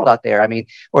different world out there. I mean,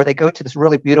 or they go to this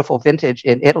really beautiful vintage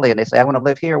in Italy and they say, I want to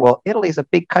live here. Well, Italy is a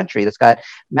big country. It's got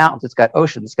mountains, it's got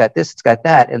oceans, it's got this, it's got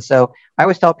that. And so I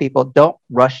always tell people, don't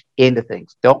rush into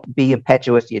things. Don't be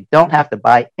impetuous. You don't have to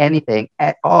buy anything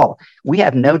at all. We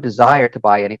have no desire to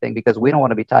buy anything because we don't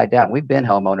want to be tied down. We've been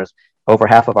homeowners over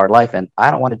half of our life, and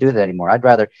I don't want to do that anymore. I'd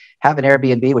rather have an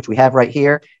Airbnb, which we have right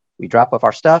here. We drop off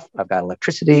our stuff. I've got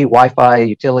electricity, Wi-Fi,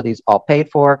 utilities all paid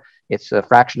for. It's a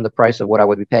fraction of the price of what I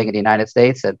would be paying in the United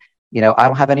States. And, you know, I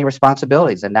don't have any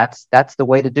responsibilities. And that's the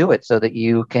way to do it so that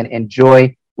you can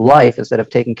enjoy life instead of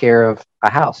taking care of a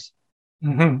house.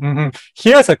 Mm-hmm, mm-hmm.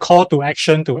 Here's a call to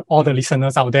action to all the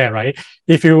listeners out there, right?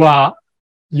 If you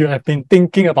have been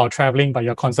thinking about traveling, but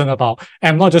you're concerned about, and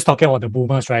I'm not just talking about the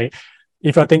boomers, right?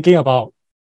 If you're thinking about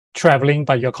traveling,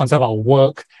 but you're concerned about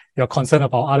work, you're concerned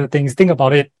about other things, think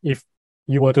about it. If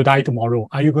you were to die tomorrow,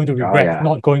 are you going to regret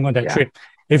not going on that trip?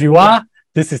 If you are,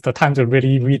 this is the time to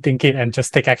really rethink it and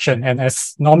just take action. And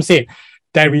as Norm said,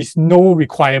 there is no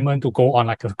requirement to go on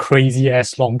like a crazy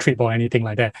ass long trip or anything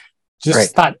like that.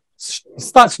 Just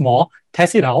start small,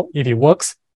 test it out. If it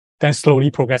works, then slowly,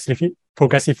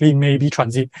 progressively, maybe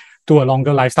transit to a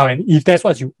longer lifestyle. And if that's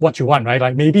what you want, right?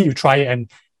 Like maybe you try it and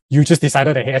you just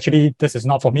decided that, hey, actually, this is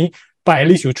not for me. But at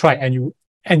least you try and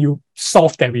you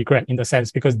solve that regret in the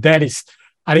sense, because that is,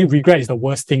 I think regret is the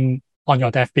worst thing on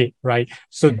your deathbed, right?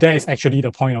 So that is actually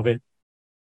the point of it.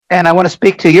 And I want to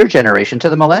speak to your generation, to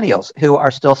the millennials who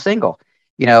are still single.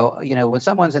 You know, when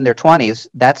someone's in their 20s,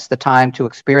 that's the time to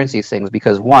experience these things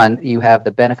because one, you have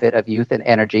the benefit of youth and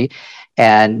energy,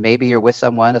 and maybe you're with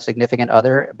someone, a significant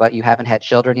other, but you haven't had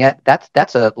children yet.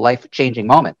 That's a life-changing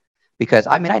moment. Because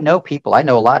I mean, I know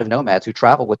a lot of nomads who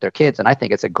travel with their kids, and I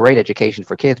think it's a great education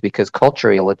for kids because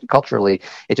culturally,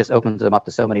 it just opens them up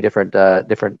to so many different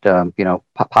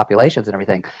populations and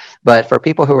everything. But for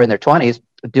people who are in their 20s,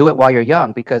 do it while you're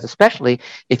young, because especially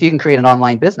if you can create an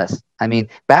online business. I mean,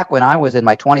 back when I was in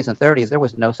my 20s and 30s, there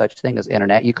was no such thing as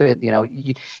internet. You could,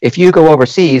 if you go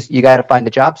overseas, you got to find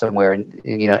a job somewhere, and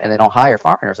they don't hire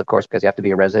foreigners, of course, because you have to be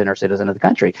a resident or citizen of the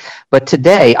country. But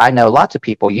today, I know lots of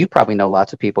people. You probably know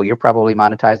lots of people. You're probably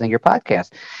monetizing your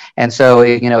podcast, and so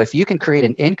if you can create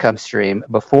an income stream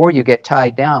before you get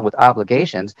tied down with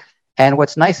obligations. And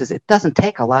what's nice is it doesn't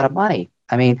take a lot of money.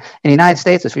 I mean, in the United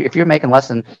States, if you're making less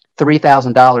than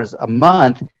 $3,000 a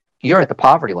month, you're at the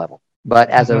poverty level. But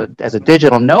as a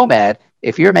digital nomad,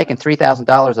 if you're making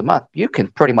 $3,000 a month, you can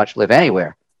pretty much live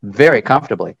anywhere very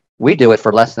comfortably. We do it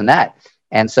for less than that.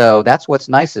 And so that's what's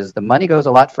nice is the money goes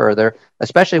a lot further,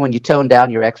 especially when you tone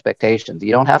down your expectations.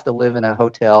 You don't have to live in a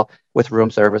hotel with room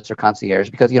service or concierge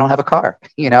because you don't have a car.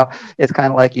 It's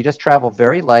kind of like you just travel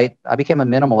very light. I became a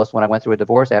minimalist when I went through a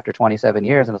divorce after 27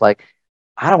 years. And it's like,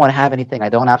 I don't want to have anything I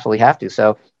don't absolutely have to.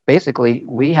 So basically,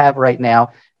 we have right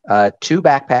now two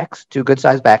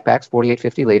good-sized backpacks, 48,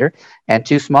 50 liter, and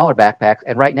two smaller backpacks.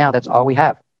 And right now, that's all we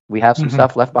have. We have some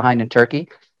stuff left behind in Turkey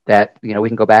that we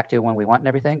can go back to when we want and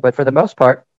everything. But for the most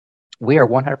part, we are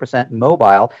 100%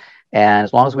 mobile. And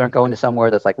as long as we aren't going to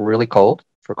somewhere that's like really cold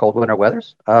for cold winter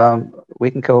weathers, we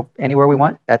can go anywhere we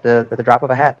want at the drop of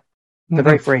a hat. It's a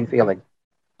very freeing feeling.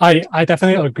 I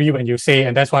definitely agree when you say,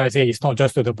 and that's why I say it's not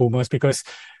just to the boomers, because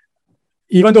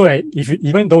even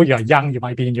though you're young, you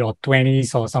might be in your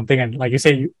 20s or something, and like you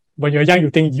say, when you're young, you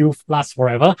think youth lasts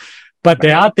forever. But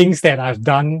there are things that I've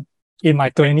done in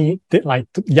my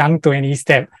young 20s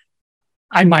that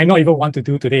I might not even want to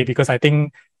do today, because I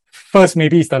think first,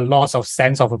 maybe it's the loss of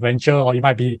sense of adventure, or it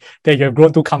might be that you've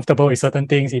grown too comfortable with certain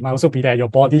things. It might also be that your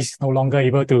body's no longer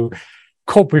able to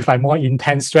cope with like more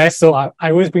intense stress. So I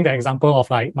always bring the example of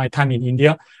like my time in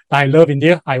India. I love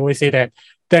India. I always say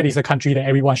that is a country that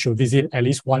everyone should visit at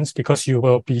least once, because you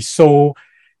will be so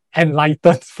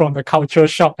enlightened from the culture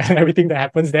shock and everything that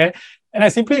happens there. And I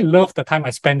simply love the time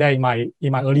I spent there in my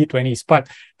early 20s. But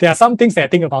there are some things that I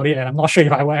think about it, and I'm not sure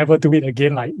if I will ever do it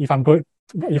again. Like if I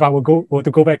were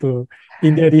to go back to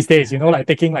India these days, like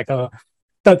taking like a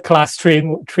third class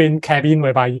train cabin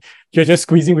whereby you're just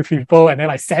squeezing with people and then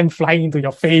like sand flying into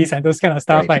your face and those kind of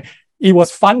stuff. Right. Like it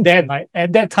was fun then. Like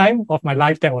at that time of my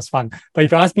life, that was fun. But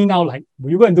if you ask me now, like, will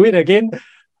you go and do it again?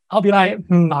 I'll be like,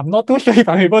 I'm not too sure if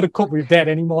I'm able to cope with that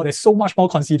anymore. There's so much more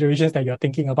considerations that you're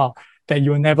thinking about that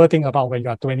you'll never think about when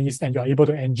you're 20s, and you're able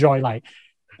to enjoy like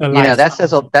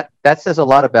that says a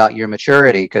lot about your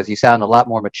maturity, because you sound a lot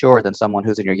more mature than someone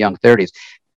who's in your young 30s.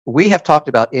 We have talked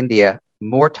about India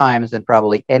more times than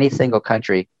probably any single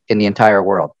country in the entire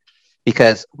world,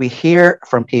 because we hear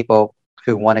from people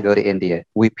who want to go to India.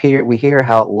 We hear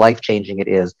how life-changing it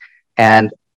is.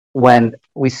 And when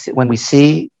we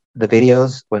see the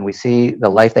videos, when we see the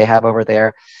life they have over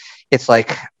there, it's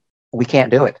like, we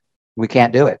can't do it. We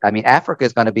can't do it. I mean, Africa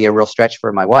is going to be a real stretch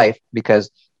for my wife,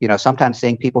 because, sometimes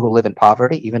seeing people who live in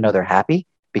poverty, even though they're happy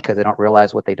because they don't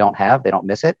realize what they don't have, they don't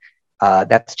miss it.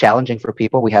 That's challenging for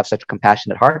people. We have such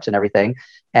compassionate hearts and everything.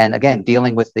 And again,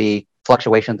 dealing with the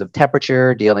fluctuations of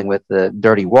temperature, dealing with the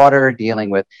dirty water, dealing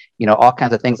with, all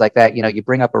kinds of things like that. You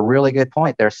bring up a really good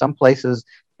point. There are some places.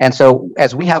 And so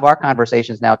as we have our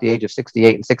conversations now at the age of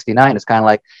 68 and 69, it's kind of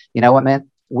like, you know what,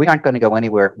 man, we aren't going to go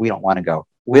anywhere we don't want to go.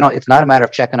 It's not a matter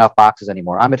of checking off boxes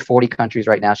anymore. I'm at 40 countries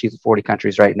right now. She's at 40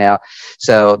 countries right now.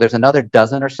 So there's another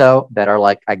dozen or so that are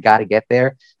like, I got to get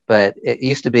there. But it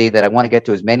used to be that I want to get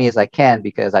to as many as I can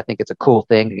because I think it's a cool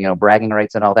thing, bragging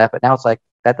rights and all that. But now it's like,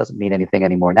 that doesn't mean anything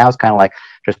anymore. Now it's kind of like,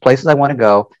 there's places I want to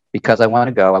go because I want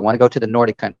to go. I want to go to the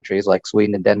Nordic countries like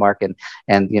Sweden and Denmark and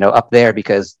up there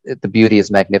because the beauty is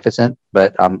magnificent.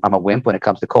 But I'm a wimp when it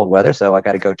comes to cold weather, so I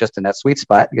got to go just in that sweet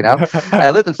spot.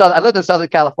 I lived in Southern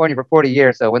California for 40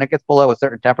 years, so when it gets below a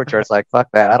certain temperature, it's like, fuck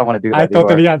that. I don't want to do that. I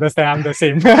totally understand. I'm the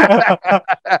same.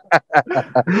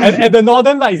 and the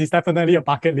Northern Lights is definitely a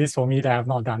bucket list for me that I have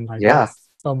not done.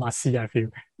 So must see, I feel.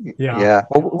 Yeah.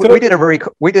 Well, we did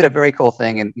a very cool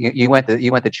thing, and you went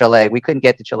to Chile. We couldn't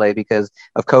get to Chile because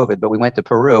of COVID, but we went to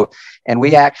Peru, and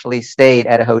we actually stayed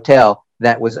at a hotel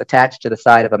that was attached to the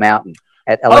side of a mountain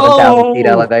at 11,000 feet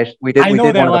elevation. We did one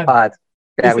of the pods.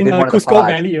 Yeah, we did one of the pods. Cusco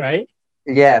Valley, right?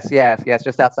 Yes,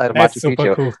 just outside of Machu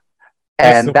Picchu. Cool.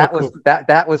 And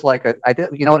that was like I did.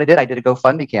 You know what I did? I did a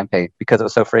GoFundMe campaign because it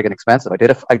was so friggin' expensive. I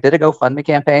did a GoFundMe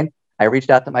campaign. I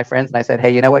reached out to my friends and I said,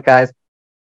 hey, you know what, guys?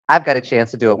 I've got a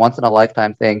chance to do a once in a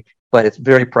lifetime thing, but it's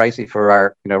very pricey for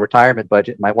our, retirement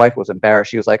budget. My wife was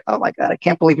embarrassed. She was like, oh my God, I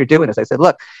can't believe you're doing this. I said,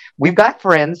 look, we've got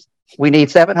friends. We need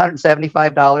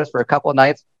 $775 for a couple of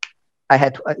nights.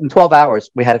 In 12 hours,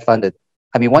 we had it funded.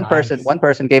 I mean, one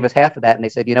person gave us half of that, and they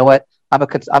said, you know what? I'm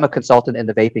a consultant in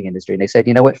the vaping industry. And they said,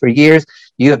 you know what? For years,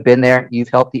 you have been there. You've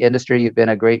helped the industry. You've been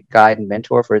a great guide and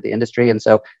mentor for the industry. And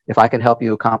so if I can help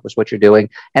you accomplish what you're doing.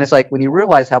 And it's like, when you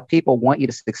realize how people want you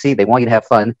to succeed, they want you to have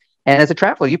fun. And as a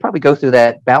traveler, you probably go through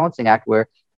that balancing act where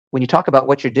when you talk about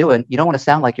what you're doing, you don't want to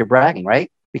sound like you're bragging, right?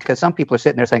 Because some people are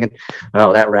sitting there saying,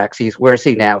 oh, that Rax, where is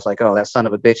he now? It's like, oh, that son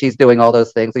of a bitch, he's doing all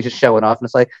those things. He's just showing off. And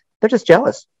it's like, they're just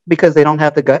jealous because they don't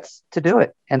have the guts to do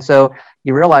it. And so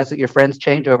you realize that your friends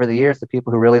change over the years. The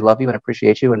people who really love you and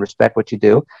appreciate you and respect what you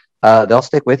do, they'll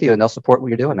stick with you and they'll support what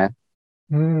you're doing,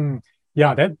 man.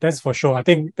 Yeah, that's for sure. I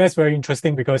think that's very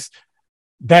interesting because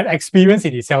that experience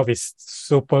in itself is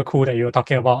super cool that you're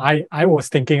talking about. I was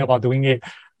thinking about doing it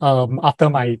after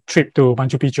my trip to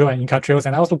Machu Picchu and Inca Trails,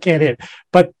 and I was looking at it.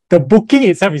 But the booking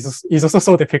itself is also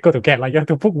so difficult to get. Like, you have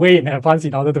to book way in advance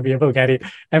in order to be able to get it.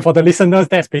 And for the listeners,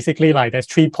 that's basically like there's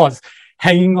 3 pods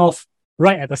hanging off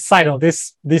right at the side of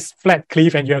this flat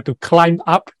cliff, and you have to climb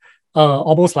up,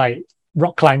 almost like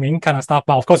rock climbing kind of stuff.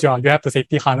 But of course, you have the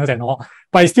safety harness and all.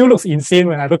 But it still looks insane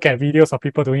when I look at videos of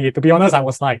people doing it. To be honest, I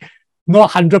was like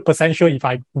not 100% sure if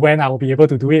I will be able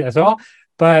to do it as well.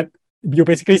 But you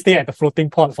basically stay at the floating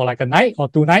pod for like a night or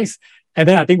 2 nights, and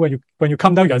then I think when you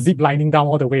come down, you're zip lining down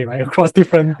all the way, right, across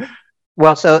different.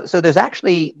 Well, so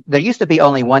there used to be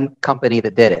only one company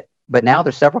that did it, but now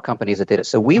there's several companies that did it.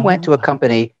 So we went to a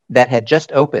company that had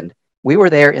just opened. We were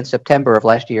there in September of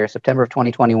last year, September of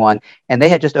 2021, and they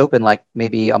had just opened like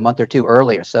maybe a month or 2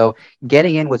 earlier. So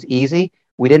getting in was easy.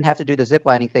 We didn't have to do the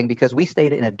ziplining thing because we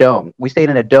stayed in a dome. We stayed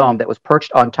in a dome that was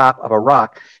perched on top of a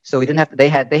rock. So we didn't have to, they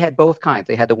had both kinds.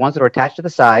 They had the ones that were attached to the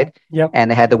side, and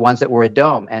they had the ones that were a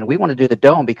dome. And we wanted to do the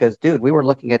dome because, dude, we were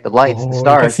looking at the lights and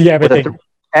stars. See everything.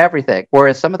 Everything.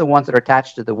 Whereas some of the ones that are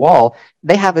attached to the wall,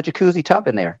 they have a jacuzzi tub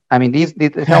in there. I mean,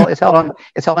 it's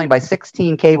held on by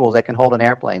 16 cables that can hold an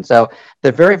airplane. So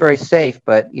they're very, very safe,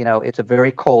 but it's a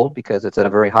very cold because it's at a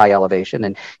very high elevation.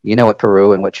 And you know what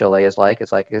Peru and what Chile is like.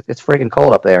 It's like it's friggin'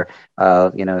 cold up there.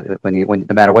 When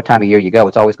no matter what time of year you go,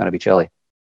 it's always going to be chilly.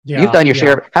 Yeah, you've done your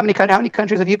share. How many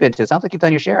countries have you been to? It sounds like you've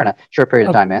done your share in a short period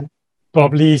of time, man.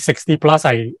 Probably 60 plus,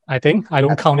 I think. I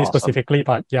don't count awesome. It specifically,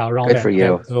 but yeah, around Good for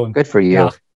you. Zone. Good for you. Yeah.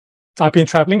 So I've been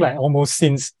traveling like almost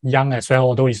since young as well,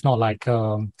 although it's not like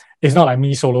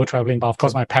me solo traveling, but of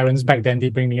course my parents back then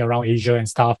did bring me around Asia and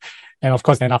stuff. And of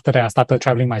course, then after that, I started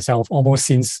traveling myself almost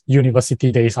since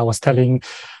university days. I was telling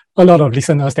a lot of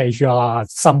listeners that if you are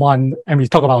someone, and we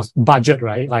talk about budget,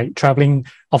 right? Like traveling,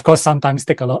 of course, sometimes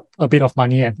take a bit of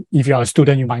money, and if you are a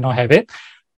student, you might not have it.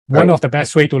 One Right. of the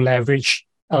best way to leverage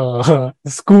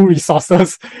school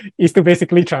resources is to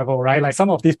basically travel, right? Like some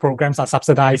of these programs are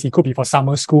subsidized. It could be for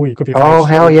summer school, it could be for Oh,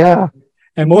 hell exchange. yeah.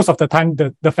 And most of the time,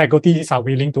 the faculties are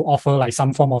willing to offer like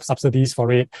some form of subsidies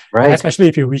for it, Right. especially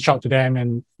if you reach out to them,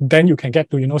 and then you can get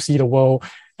to see the world,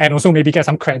 and also maybe get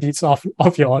some credits off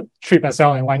your trip as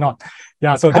well. And why not?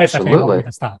 Yeah, so that's definitely one way Absolutely.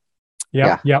 to start.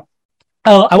 Yeah. Yep.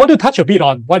 I want to touch a bit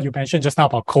on what you mentioned just now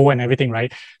about cold and everything,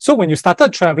 right? So when you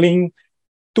started traveling,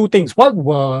 two things. What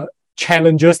were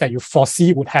challenges that you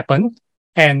foresee would happen,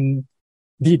 and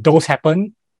did those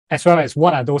happen? As well as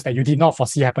what are those that you did not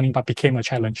foresee happening but became a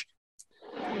challenge?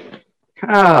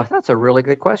 That's a really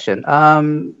good question.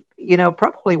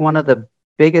 Probably one of the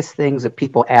biggest things that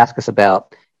people ask us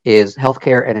about is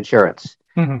healthcare and insurance,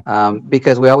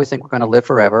 because we always think we're going to live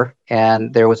forever.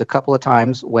 And there was a couple of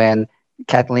times when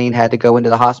Kathleen had to go into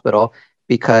the hospital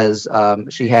because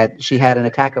she had an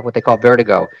attack of what they call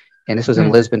vertigo, and this was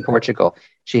in Lisbon, Portugal.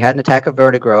 She had an attack of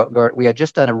vertigo. We had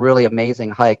just done a really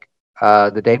amazing hike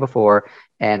the day before,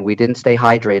 and we didn't stay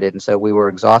hydrated, and so we were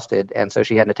exhausted. And so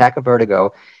she had an attack of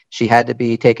vertigo. She had to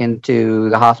be taken to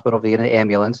the hospital via an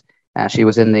ambulance. She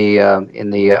was in the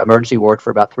emergency ward for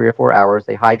about 3 or 4 hours.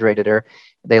 They hydrated her.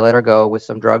 They let her go with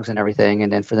some drugs and everything.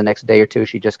 And then for the next day or two,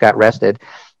 she just got rested.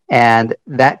 And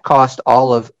that cost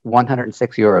all of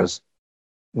 106 euros.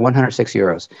 106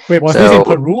 euros. Wait, was this in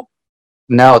Peru?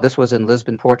 No, this was in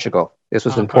Lisbon, Portugal. This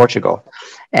was in Portugal.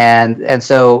 And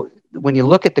so when you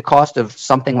look at the cost of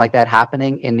something like that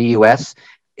happening in the US,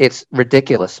 it's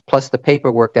ridiculous. Plus the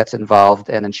paperwork that's involved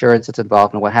and insurance that's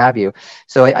involved and what have you.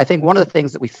 So I think one of the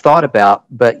things that we thought about,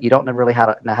 but you don't know really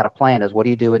know how to plan, is what do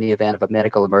you do in the event of a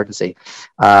medical emergency?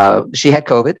 She had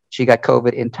COVID. She got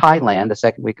COVID in Thailand the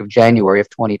second week of January of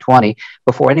 2020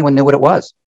 before anyone knew what it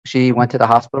was. She went to the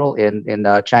hospital in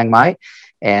Chiang Mai,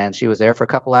 and she was there for a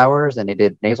couple hours, and they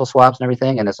did nasal swabs and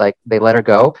everything. And it's like they let her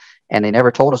go, and they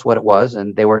never told us what it was.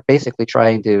 And they were basically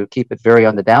trying to keep it very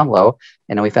on the down low.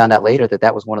 And then we found out later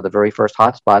that was one of the very first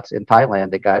hotspots in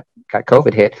Thailand that got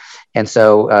COVID hit. And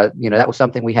so, that was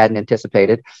something we hadn't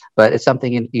anticipated, but it's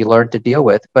something you learn to deal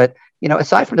with. But,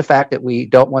 aside from the fact that we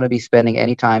don't want to be spending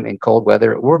any time in cold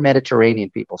weather, we're Mediterranean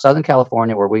people. Southern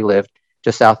California, where we lived,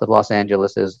 just south of Los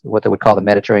Angeles, is what they would call the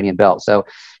Mediterranean belt. So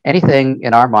anything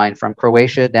in our mind from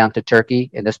Croatia down to Turkey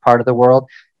in this part of the world.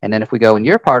 And then if we go in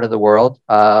your part of the world,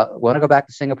 I want to go back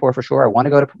to Singapore for sure. I want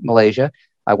to go to Malaysia.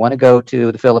 I want to go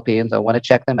to the Philippines. I want to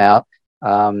check them out.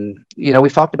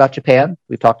 We've talked about Japan.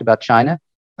 We've talked about China.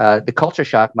 The culture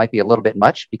shock might be a little bit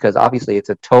much because obviously it's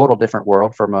a total different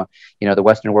world from the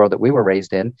Western world that we were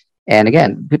raised in. And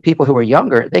again, people who are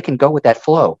younger, they can go with that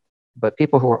flow. But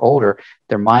people who are older,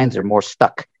 their minds are more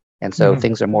stuck. And so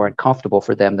things are more uncomfortable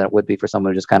for them than it would be for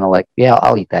someone who just kind of like, yeah,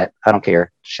 I'll eat that. I don't care.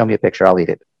 Show me a picture. I'll eat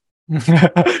it.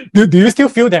 Do you still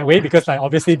feel that way? Because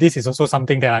obviously this is also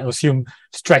something that I assume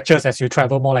stretches as you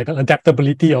travel more, like the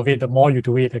adaptability of it, the more you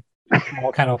do it, the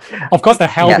more kind of course, the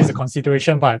health is a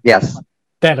consideration, but yes,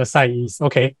 that aside is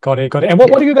okay. Got it. And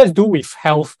what do you guys do with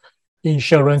health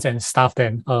insurance and stuff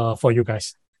then for you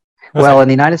guys? Well, in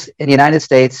the United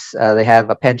States, they have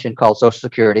a pension called Social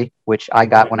Security, which I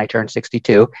got when I turned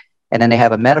 62. And then they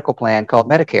have a medical plan called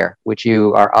Medicare, which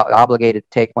you are obligated to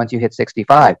take once you hit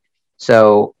 65.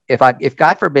 So if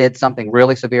God forbid something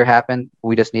really severe happened,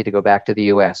 we just need to go back to the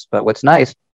US. But what's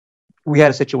nice, we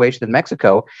had a situation in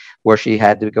Mexico where she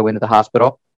had to go into the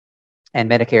hospital, and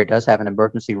Medicare does have an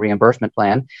emergency reimbursement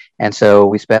plan. And so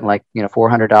we spent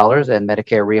 $400 and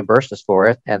Medicare reimbursed us for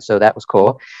it. And so that was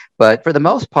cool. But for the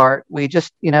most part, we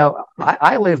just,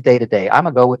 I live day to day. I'm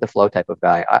a go with the flow type of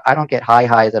guy. I don't get high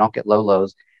highs. I don't get low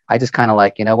lows. I just kind of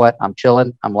like, you know what, I'm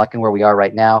chilling. I'm liking where we are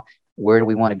right now. Where do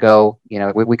we want to go?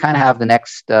 We kind of have the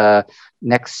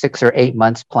next 6 or 8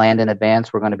 months planned in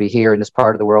advance. We're going to be here in this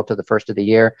part of the world to the first of the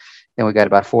year. Then we've got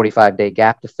about a 45-day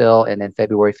gap to fill. And then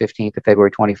February 15th to February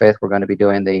 25th, we're going to be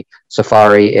doing the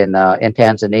safari in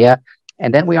Tanzania.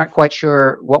 And then we aren't quite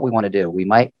sure what we want to do. We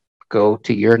might go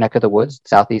to your neck of the woods,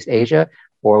 Southeast Asia,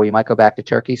 or we might go back to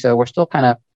Turkey. So we're still kind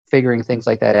of figuring things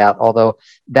like that out. Although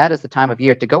that is the time of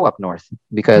year to go up north,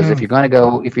 because if you're going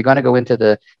to go into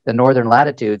the northern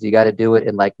latitudes, you got to do it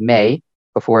in like May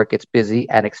before it gets busy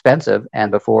and expensive,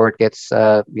 and before it gets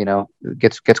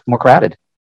gets more crowded.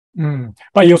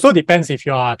 But it also depends if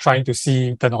you are trying to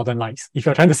see the Northern Lights. If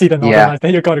you're trying to see the Northern Lights,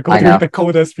 then you got to go during the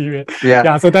coldest period.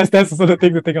 Yeah. So that's the sort of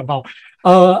thing to think about.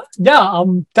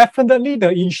 Definitely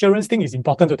the insurance thing is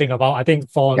important to think about. I think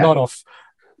for a lot of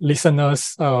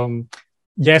listeners,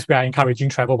 yes, we are encouraging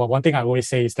travel, but one thing I always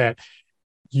say is that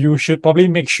you should probably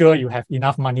make sure you have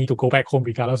enough money to go back home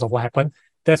regardless of what happened.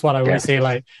 That's what I always say,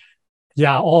 like,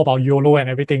 yeah, all about YOLO and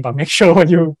everything, but make sure when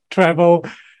you travel,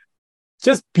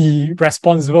 just be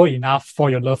responsible enough for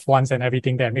your loved ones and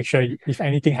everything there. Make sure if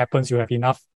anything happens, you have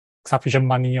enough sufficient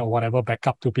money or whatever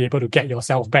backup to be able to get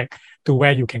yourself back to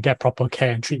where you can get proper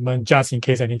care and treatment just in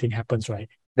case anything happens, right?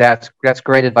 That's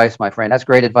great advice, my friend. That's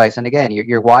great advice. And again,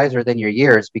 you're wiser than your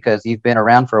years because you've been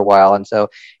around for a while. And so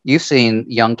you've seen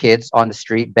young kids on the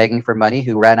street begging for money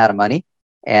who ran out of money.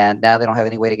 And now they don't have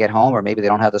any way to get home, or maybe they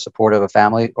don't have the support of a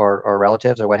family or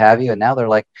relatives or what have you. And now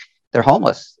they're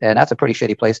homeless. And that's a pretty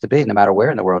shitty place to be, no matter where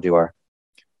in the world you are.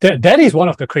 That is one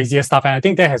of the craziest stuff. And I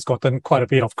think that has gotten quite a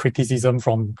bit of criticism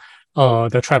from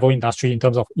the travel industry in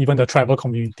terms of even the travel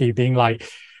community being like,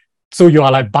 so you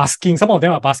are like basking, some of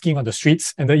them are basking on the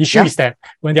streets. And the issue is that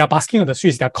when they are basking on the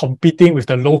streets, they're competing with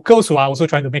the locals who are also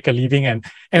trying to make a living and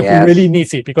who really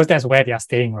needs it because that's where they are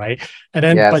staying, right? And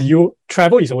then, but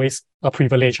travel is always a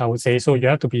privilege, I would say. So you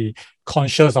have to be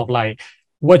conscious of like,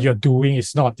 what you're doing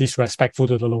is not disrespectful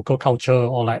to the local culture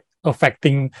or like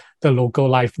affecting the local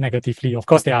life negatively. Of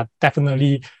course, there are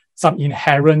definitely some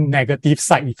inherent negative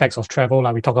side effects of travel.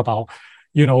 Like we talk about,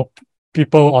 you know,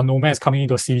 people or nomads coming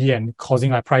into a city and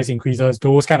causing like price increases,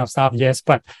 those kind of stuff. Yes.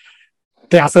 But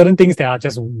there are certain things that are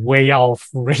just way out of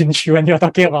range when you're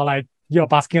talking about like you're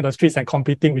basking on the streets and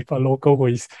competing with a local who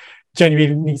is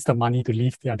genuinely needs the money to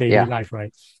live their daily life,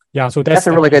 right? Yeah, so that's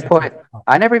a really good point.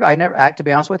 I never, to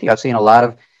be honest with you, I've seen a lot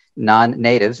of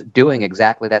non-natives doing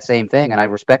exactly that same thing, and I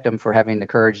respect them for having the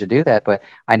courage to do that, but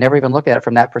I never even looked at it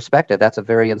from that perspective. That's a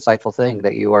very insightful thing,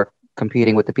 that you are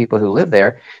competing with the people who live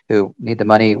there who need the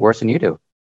money worse than you do.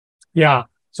 Yeah,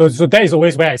 so that is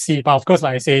always where I see it. But of course,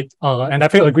 like I said, and I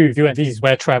feel agree with you, and this is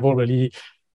where travel really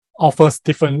offers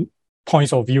different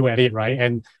points of view at it, right?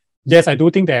 And yes, I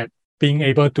do think that being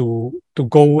able to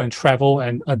go and travel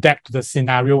and adapt to the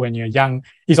scenario when you're young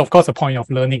is of course a point of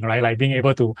learning, right? Like being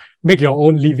able to make your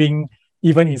own living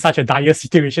even in such a dire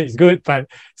situation is good, but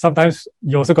sometimes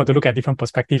you also got to look at different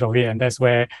perspective of it. And that's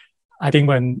where I think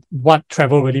what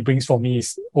travel really brings for me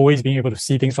is always being able to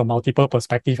see things from multiple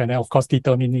perspectives, and then of course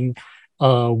determining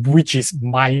which is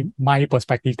my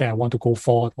perspective that I want to go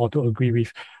for or to agree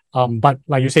with. But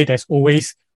like you say, there's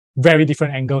always very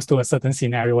different angles to a certain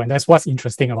scenario, and that's what's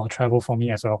interesting about travel for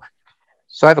me as well.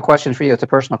 So I have a question for you. It's a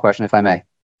personal question, if I may.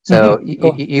 So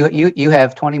you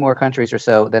have 20 more countries or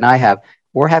so than I have.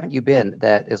 Where haven't you been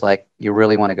that is like you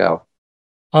really want to go?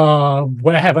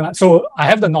 Where I haven't. So I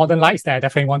have the Northern Lights that I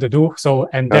definitely want to do. So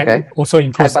and that also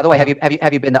includes. By the way,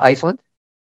 have you been to Iceland?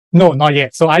 No, not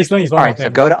yet. So Iceland is one of them. So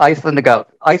go to Iceland to go.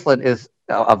 Iceland is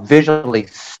a visually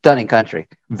stunning country.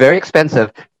 Very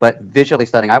expensive, but visually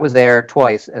stunning. I was there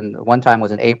twice, and one time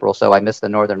was in April, so I missed the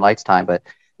Northern Lights time, but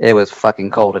it was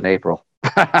fucking cold in April.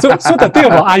 so the thing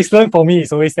about Iceland for me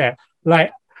is always that,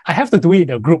 like, I have to do it in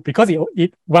a group because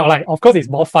of course it's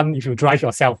more fun if you drive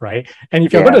yourself, right? And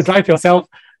if you're going to drive yourself,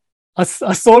 a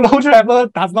solo travel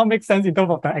does not make sense in terms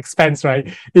of the expense, right?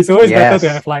 It's always better to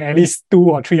have like at least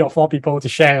 2 or 3 or 4 people to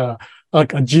share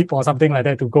a jeep or something like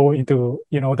that to go into,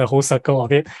 the whole circle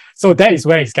of it. So that is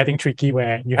where it's getting tricky,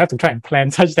 where you have to try and plan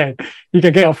such that you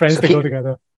can get your friends to go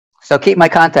together. So keep my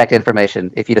contact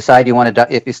information. If you decide you want to,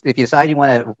 if you decide you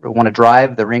want to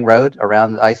drive the ring road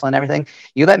around Iceland and everything,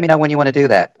 you let me know when you want to do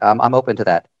that. I'm open to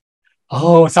that.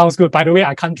 Oh, sounds good. By the way,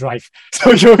 I can't drive,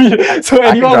 so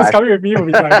anyone who's coming with me will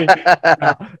be driving.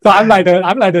 So I'm like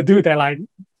the dude that like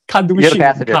can't do shit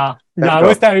in the car. I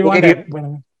always tell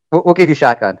everyone we'll give you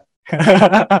shotgun.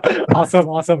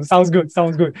 Awesome. Sounds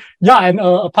good. Yeah, and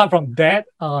apart from that,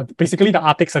 basically the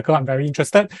Arctic Circle, I'm very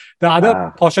interested. The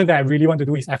other portion that I really want to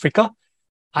do is Africa.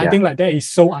 I think like that is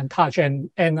so untouched, and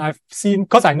I've seen,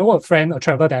 because I know a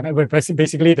traveler that I met,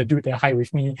 basically the dude that hiked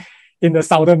with me in the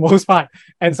southernmost part,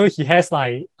 and so he has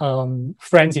like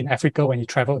friends in Africa when he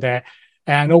traveled there.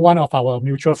 And I know one of our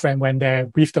mutual friend went there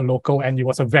with the local, and it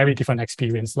was a very different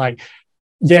experience. Like,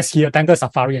 yes, he attended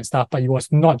safari and stuff, but it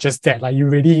was not just that. Like, you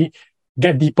really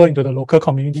get deeper into the local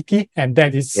community, and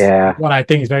that is what I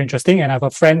think is very interesting. And I have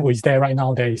a friend who is there right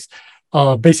now that is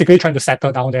basically trying to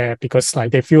settle down there because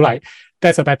like they feel like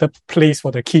that's a better place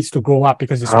for the kids to grow up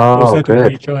because it's closer to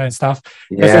nature and stuff.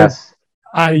 Yes.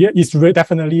 So, it's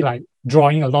definitely like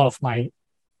drawing a lot of my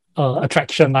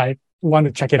attraction. I want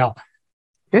to check it out.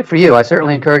 Good for you. I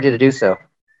certainly encourage you to do so.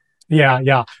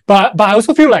 Yeah. But I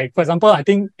also feel like, for example, I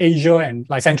think Asia and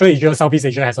like Central Asia, Southeast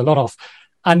Asia has a lot of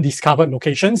undiscovered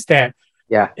locations that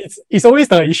it's always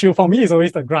the issue. For me, it's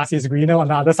always the grass is greener on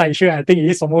the other side issue. I think it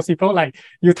is for most people. Like,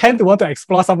 you tend to want to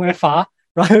explore somewhere far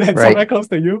rather than somewhere close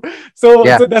to you. So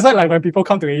that's why like when people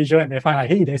come to Asia and they find like,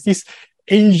 hey, there's this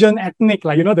Asian ethnic,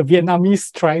 like, the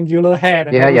Vietnamese triangular head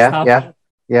and all this stuff.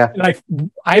 Yeah. Like,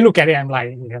 I look at it, I'm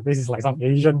like, yeah, this is like some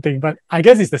Asian thing. But I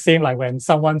guess it's the same like when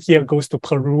someone here goes to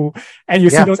Peru and you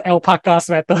see those alpaca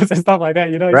sweaters and stuff like that,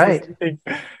 it's the same thing.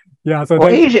 Yeah. So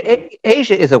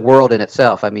Asia is a world in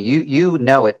itself. I mean, you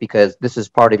know it because this is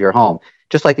part of your home.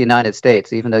 Just like the United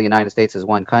States, even though the United States is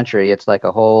one country, it's like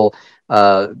a whole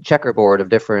checkerboard of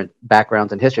different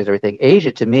backgrounds and histories, everything.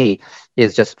 Asia, to me,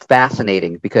 is just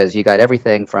fascinating because you got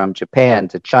everything from Japan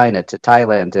to China to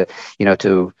Thailand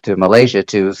to Malaysia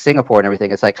to Singapore and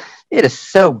everything. It's like it is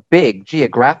so big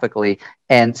geographically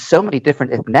and so many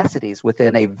different ethnicities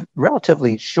within a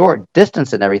relatively short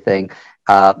distance and everything.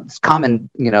 It's common,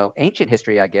 ancient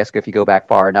history, I guess, if you go back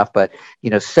far enough, but,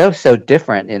 so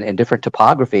different in different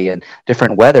topography and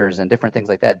different weathers and different things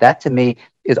like that. That to me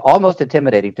is almost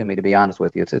intimidating to me, to be honest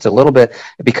with you. It's a little bit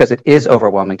because it is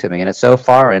overwhelming to me and it's so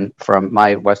foreign from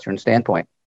my Western standpoint.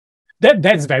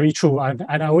 That's very true. And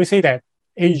I always say that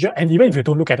Asia, and even if you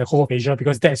don't look at the whole of Asia,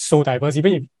 because that's so diverse,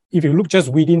 even if you look just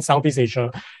within Southeast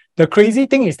Asia, the crazy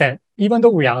thing is that even though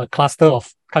we are a cluster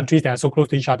of countries that are so close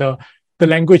to each other, the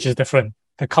language is different.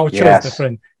 The culture is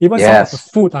different. Even some of the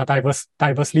food are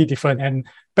diversely different. And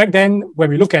back then, when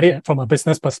we look at it from a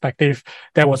business perspective,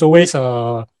 there was always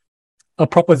a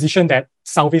proposition that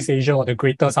Southeast Asia or the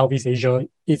greater Southeast Asia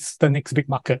is the next big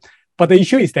market. But the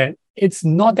issue is that it's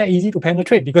not that easy to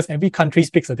penetrate because every country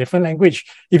speaks a different language.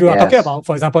 If you are talking about,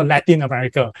 for example, Latin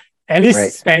America, at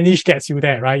least Spanish gets you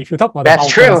there, right? If you talk about That's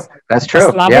true. The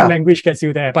Slavic language gets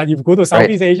you there. But if you go to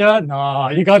Southeast Asia, no,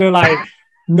 you got to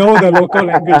know the local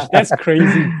language. That's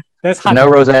crazy. That's hard. No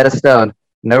Rosetta Stone.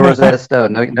 No Rosetta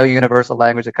Stone. No universal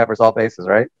language that covers all bases,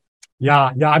 right?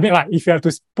 Yeah. I mean, if you have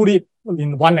to put it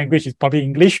in one language, it's probably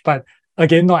English. But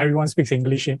again, not everyone speaks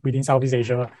English within Southeast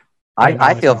Asia.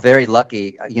 I feel very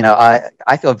lucky.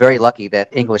 I feel very lucky that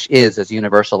English is as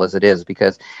universal as it is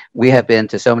because we have been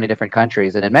to so many different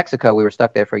countries. And in Mexico, we were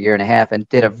stuck there for a year and a half and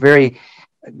did a very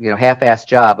half-assed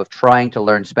job of trying to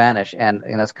learn Spanish. And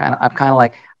I'm kind of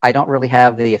like, I don't really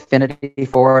have the affinity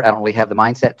for it. I don't really have the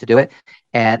mindset to do it.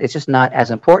 And it's just not as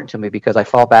important to me because I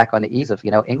fall back on the ease of,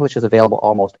 English is available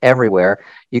almost everywhere.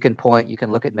 You can point, you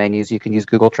can look at menus, you can use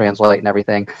Google Translate and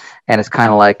everything. And it's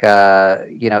kind of like,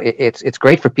 it's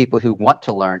great for people who want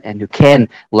to learn and who can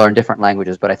learn different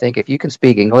languages. But I think if you can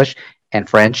speak English and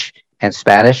French and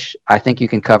Spanish, I think you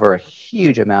can cover a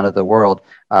huge amount of the world.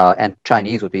 And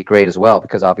Chinese would be great as well,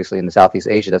 because obviously in the Southeast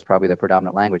Asia, that's probably the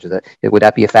predominant language. Would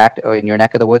that be a fact in your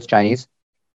neck of the woods, Chinese?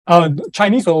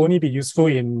 Chinese will only be useful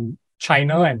in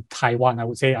China and Taiwan, I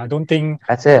would say. I don't think...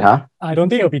 That's it, huh? I don't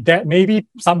think it'll be that. Maybe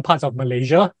some parts of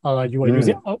Malaysia, you will use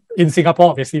it. In Singapore,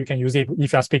 obviously, you can use it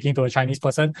if you're speaking to a Chinese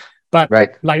person. But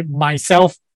like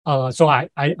myself, so I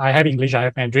have English, I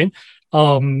have Mandarin.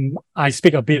 I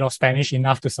speak a bit of Spanish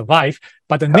enough to survive,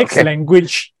 but the next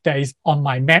language that is on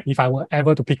my map, if I were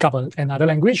ever to pick up another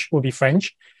language, would be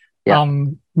French.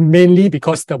 Mainly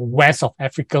because the west of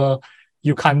Africa,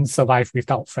 you can't survive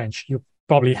without French. You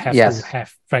probably have to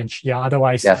have French.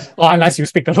 Otherwise, or unless you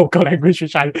speak the local language,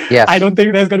 which I don't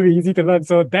think that's going to be easy to learn.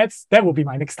 So that would be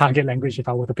my next target language if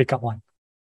I were to pick up one.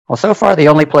 Well, so far, the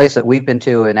only place that we've been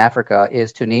to in Africa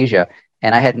is Tunisia.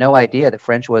 And I had no idea that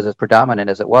French was as predominant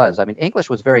as it was. I mean, English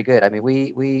was very good. I mean,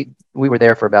 we were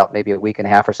there for about maybe a week and a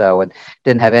half or so and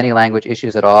didn't have any language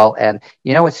issues at all. And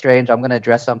what's strange? I'm going to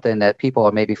address something that people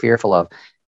are maybe fearful of.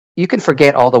 You can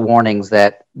forget all the warnings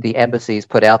that the embassies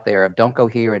put out there of don't go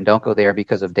here and don't go there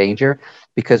because of danger,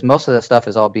 because most of the stuff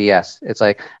is all BS. It's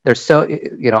like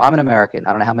I'm an American. I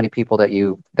don't know how many people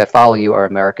that follow you are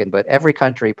American, but every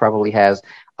country probably has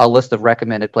a list of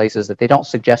recommended places that they don't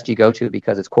suggest you go to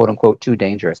because it's quote unquote too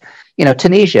dangerous.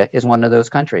 Tunisia is one of those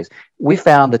countries. We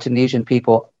found the Tunisian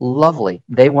people lovely.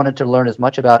 They wanted to learn as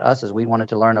much about us as we wanted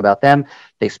to learn about them.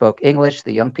 They spoke English.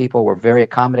 The young people were very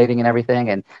accommodating and everything.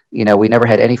 And, we never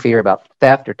had any fear about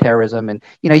theft or terrorism. And,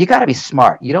 you got to be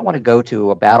smart. You don't want to go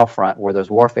to a battlefront where there's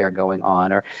warfare going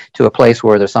on or to a place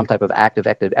where there's some type of active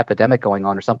epidemic going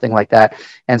on or something like that.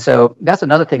 And so that's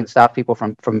another thing that stops people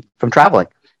from traveling.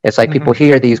 It's like people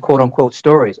hear these quote unquote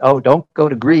stories. Oh, don't go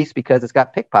to Greece because it's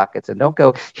got pickpockets, and don't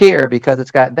go here because it's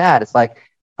got that. It's like,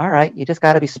 all right, you just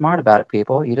got to be smart about it,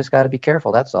 people. You just got to be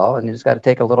careful. That's all. And you just got to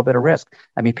take a little bit of risk.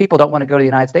 I mean, people don't want to go to the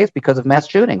United States because of mass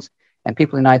shootings, and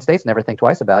people in the United States never think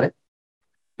twice about it.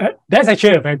 That's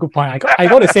actually a very good point. I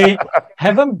got to say,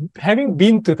 having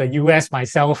been to the US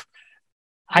myself,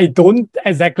 I don't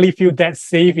exactly feel that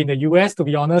safe in the US, to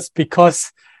be honest,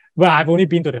 because I've only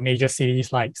been to the major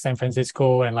cities like San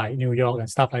Francisco and like New York and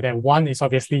stuff like that. One is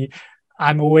obviously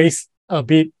I'm always a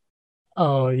bit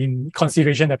in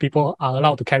consideration that people are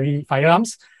allowed to carry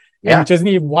firearms. And you just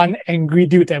need one angry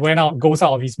dude that goes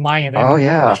out of his mind, and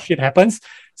then shit happens.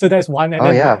 So that's one. And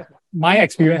then my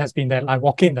experience has been that like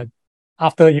walking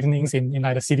after evenings in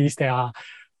like the cities, there are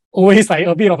always like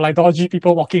a bit of like dodgy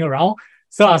people walking around.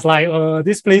 So I was like,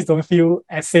 this place don't feel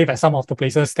as safe as some of the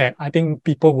places that I think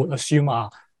people would assume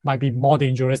might be more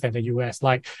dangerous than the US.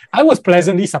 Like I was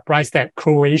pleasantly surprised that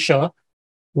Croatia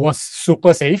was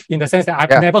super safe, in the sense that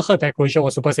I've never heard that Croatia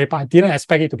was super safe, but I didn't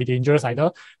expect it to be dangerous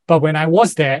either. But when I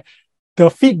was there, the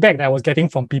feedback that I was getting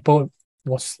from people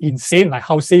was insane, like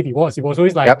how safe it was. It was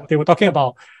always like they were talking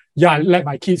about, I let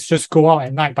my kids just go out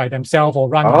at night by themselves or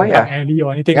run down an alley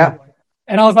or anything.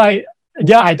 And I was like,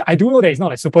 I do know that it's not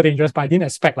like super dangerous, but I didn't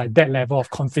expect like that level of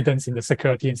confidence in the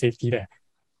security and safety there.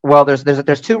 Well,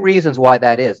 there's two reasons why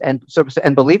that is. And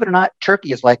believe it or not,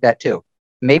 Turkey is like that too.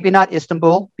 Maybe not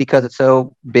Istanbul because it's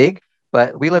so big,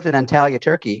 but we lived in Antalya,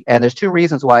 Turkey, and there's two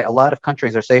reasons why a lot of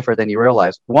countries are safer than you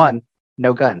realize. One,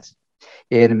 no guns.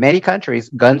 In many countries,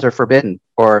 guns are forbidden,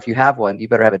 or if you have one, you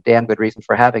better have a damn good reason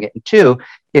for having it. And two,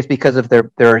 is because of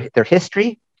their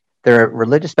history, their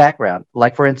religious background.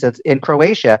 Like, for instance, in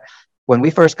Croatia, when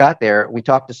we first got there, we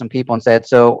talked to some people and said,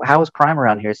 so how is crime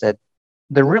around here? Said,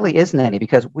 there really isn't any,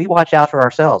 because we watch out for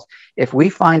ourselves. If we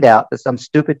find out that some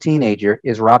stupid teenager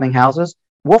is robbing houses,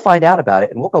 we'll find out about it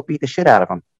and we'll go beat the shit out of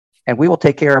them, and we will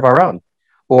take care of our own.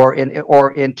 Or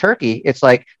in Turkey, it's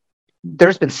like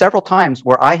there's been several times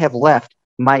where I have left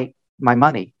my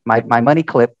money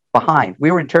clip behind.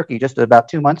 We were in Turkey just about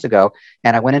 2 months ago,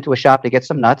 and I went into a shop to get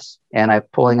some nuts, and I'm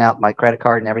pulling out my credit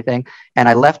card and everything, and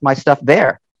I left my stuff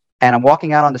there. And I'm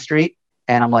walking out on the street,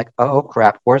 and I'm like, oh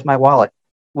crap, where's my wallet?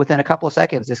 Within a couple of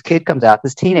seconds, this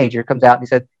teenager comes out, and he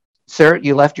said, sir,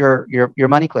 you left your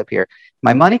money clip here.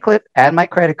 My money clip and my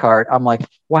credit card. I'm like,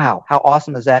 wow, how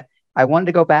awesome is that? I wanted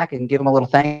to go back and give him a little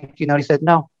thank you note. He said,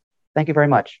 no, thank you very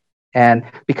much. And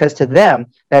because to them,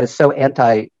 that is so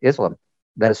anti-Islam.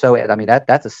 That is so, I mean,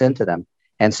 that's a sin to them.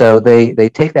 And so they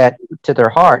take that to their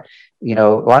heart. You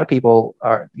know, a lot of people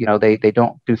are, you know, they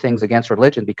don't do things against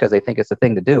religion because they think it's the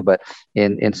thing to do. But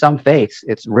in some faiths,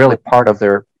 it's really part of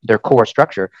their core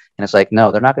structure. And it's like,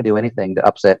 no, they're not going to do anything to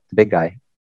upset the big guy.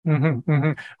 Mm-hmm,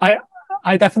 mm-hmm.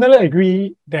 I definitely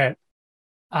agree that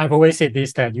I've always said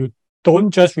this, that you don't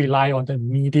just rely on the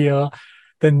media,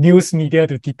 the news media,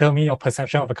 to determine your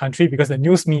perception of a country, because the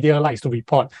news media likes to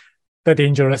report the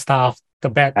dangerous stuff, the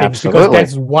bad things, because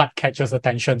that's what catches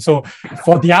attention. So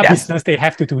for their business, they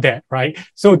have to do that, right?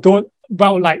 So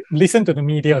listen to the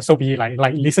media, so be like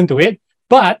listen to it,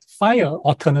 but find an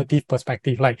alternative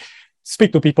perspective, like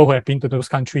speak to people who have been to those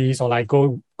countries, or like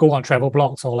go on travel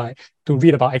blogs, or like to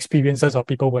read about experiences of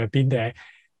people who have been there,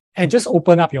 and just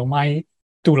open up your mind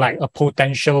to like a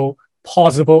potential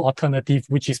possible alternative,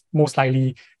 which is most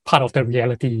likely part of the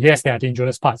reality. Yes, there are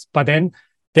dangerous parts, but then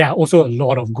there are also a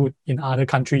lot of good in other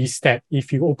countries that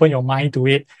if you open your mind to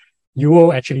it, you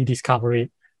will actually discover it,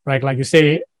 right? Like you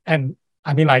say, and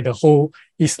I mean, like the whole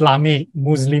Islamic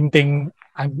Muslim thing,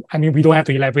 I mean, we don't have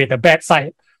to elaborate. The bad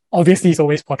side obviously is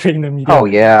always portrayed in the media. Oh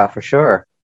yeah, for sure.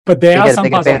 But there are some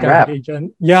parts of their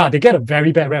religion. Yeah, they get a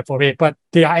very bad rap for it, but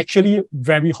they are actually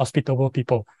very hospitable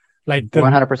people. Like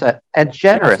 100%. And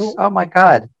generous. Oh my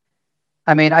God.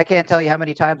 I mean, I can't tell you how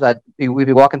many times we'd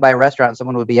be walking by a restaurant and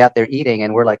someone would be out there eating,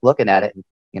 and we're like looking at it. And,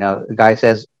 you know, the guy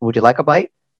says, would you like a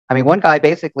bite? I mean, one guy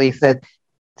basically said,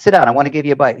 sit down, I want to give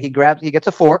you a bite. He gets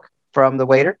a fork from the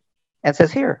waiter and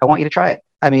says, here, I want you to try it.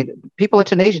 I mean, people in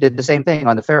Tunisia did the same thing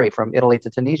on the ferry from Italy to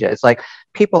Tunisia. It's like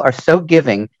people are so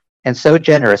giving and so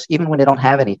generous, even when they don't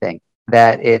have anything,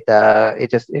 that it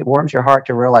warms your heart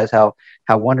to realize how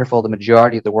wonderful the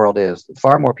majority of the world is.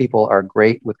 Far more people are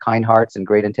great with kind hearts and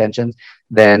great intentions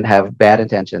than have bad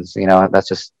intentions. You know, that's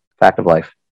just fact of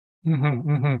life.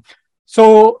 Mm-hmm, mm-hmm.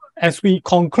 So as we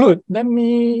conclude, let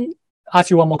me ask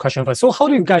you one more question first. So how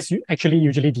do you guys actually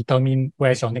usually determine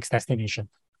where's your next destination?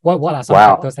 What are some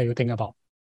factors that you think about?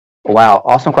 Wow,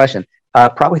 awesome question.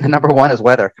 Probably the number one is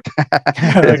weather.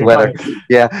 It's weather.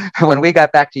 Yeah. When we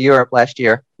got back to Europe last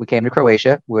year, we came to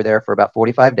Croatia. We were there for about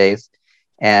 45 days.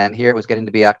 And here it was getting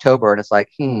to be October. And it's like,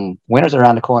 winter's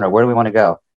around the corner. Where do we want to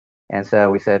go? And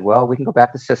so we said, well, we can go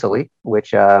back to Sicily,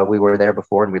 which we were there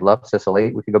before and we loved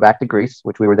Sicily. We could go back to Greece,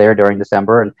 which we were there during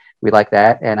December and we like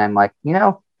that. And I'm like, you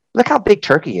know, look how big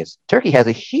Turkey is. Turkey has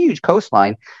a huge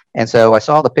coastline. And so I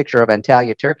saw the picture of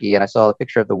Antalya, Turkey, and I saw the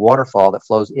picture of the waterfall that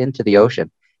flows into the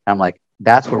ocean. And I'm like,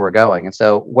 that's where we're going. And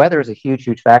so weather is a huge,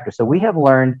 huge factor. So we have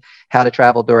learned how to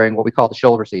travel during what we call the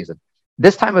shoulder season.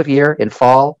 This time of year in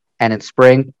fall and in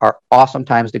spring are awesome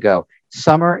times to go.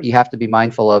 Summer, you have to be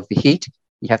mindful of the heat.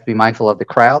 You have to be mindful of the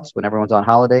crowds when everyone's on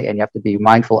holiday, and you have to be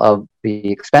mindful of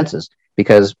the expenses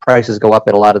because prices go up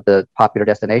at a lot of the popular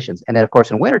destinations. And then, of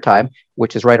course, in wintertime,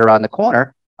 which is right around the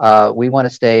corner, we want to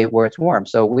stay where it's warm.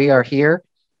 So we are here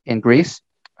in Greece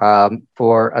from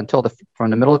the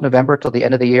middle of November till the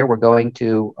end of the year. We're going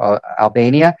to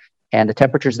Albania, and the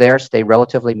temperatures there stay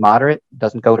relatively moderate,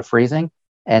 doesn't go to freezing.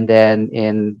 And then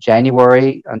in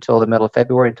January until the middle of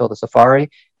February, until the safari,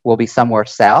 we'll be somewhere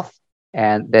south.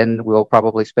 And then we'll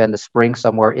probably spend the spring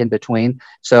somewhere in between.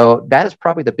 So that is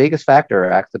probably the biggest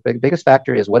factor. The biggest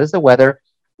factor is, what is the weather,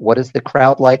 what is the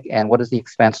crowd like, and what is the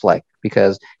expense like?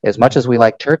 Because as much as we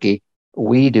like Turkey,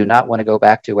 we do not want to go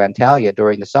back to Antalya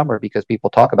during the summer because people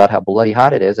talk about how bloody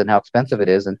hot it is and how expensive it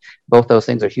is. And both those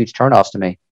things are huge turnoffs to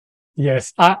me.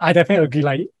 Yes, I definitely agree.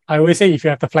 Like I always say, if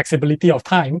you have the flexibility of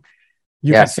time,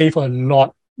 you can save a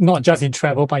lot, not just in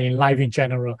travel, but in life in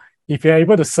general. If you're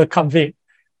able to circumvent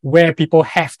where people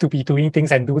have to be doing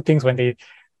things and do things when they're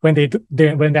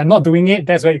not doing it,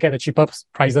 that's where you get the cheaper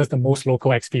prices, the most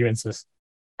local experiences.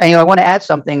 And I want to add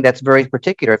something that's very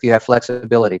particular if you have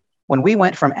flexibility. When we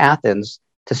went from Athens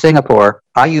to Singapore,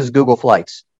 I used Google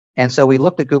Flights. And so we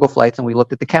looked at Google Flights and we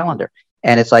looked at the calendar.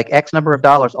 And it's like X number of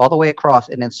dollars all the way across.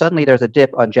 And then suddenly there's a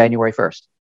dip on January 1st.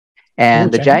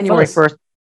 And the January 1st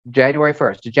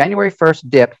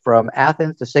dip from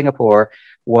Athens to Singapore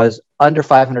was under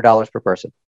 $500 per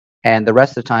person. And the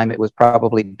rest of the time, it was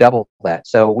probably double that.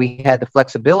 So we had the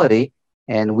flexibility,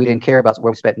 and we didn't care about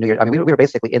where we spent New Year's. I mean, we were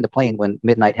basically in the plane when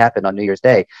midnight happened on New Year's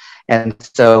Day. And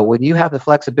so when you have the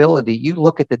flexibility, you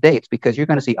look at the dates because you're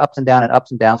going to see ups and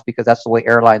downs because that's the way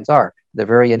airlines are. They're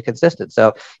very inconsistent.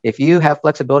 So if you have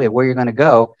flexibility of where you're going to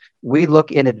go, we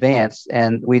look in advance,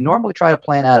 and we normally try to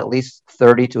plan out at least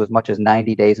 30 to as much as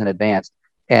 90 days in advance.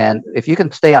 And if you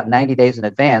can stay out 90 days in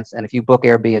advance, and if you book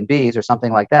Airbnbs or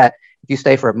something like that, if you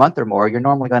stay for a month or more, you're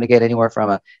normally going to get anywhere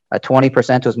from a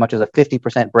 20% to as much as a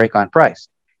 50% break on price.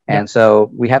 And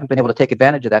so we haven't been able to take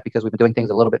advantage of that because we've been doing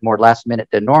things a little bit more last minute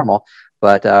than normal.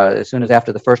 But as soon as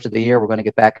after the first of the year, we're going to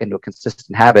get back into a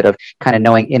consistent habit of kind of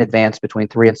knowing in advance between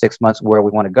 3 and 6 months where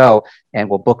we want to go, and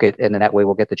we'll book it. And then that way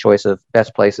we'll get the choice of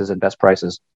best places and best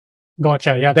prices.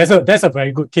 Gotcha. Yeah, that's a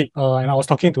very good tip. And I was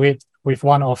talking to it with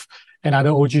another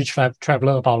OG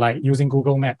traveler about like using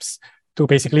Google Maps to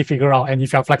basically figure out. And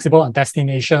if you're flexible on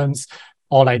destinations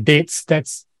or like dates,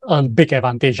 that's a big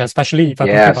advantage, especially if you're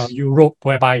talking about Europe,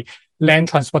 whereby land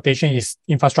transportation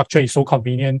infrastructure is so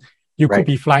convenient. You could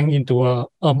be flying into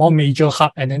a more major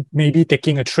hub and then maybe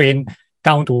taking a train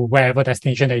down to wherever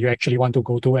destination that you actually want to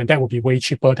go to. And that would be way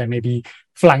cheaper than maybe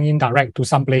flying in direct to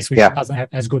some place which doesn't have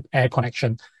as good air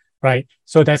connection. Right.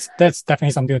 So that's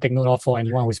definitely something to take note of for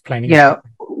anyone who's planning.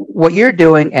 What you're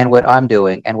doing and what I'm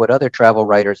doing and what other travel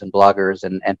writers and bloggers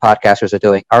and podcasters are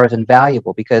doing are as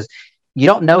invaluable because you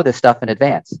don't know this stuff in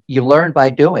advance. You learn by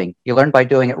doing. You learn by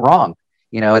doing it wrong.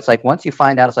 It's like once you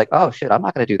find out, it's like, oh, shit, I'm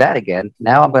not going to do that again.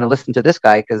 Now I'm going to listen to this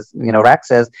guy because, Rack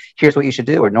says, here's what you should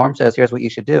do. Or Norm says, here's what you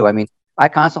should do. I mean, I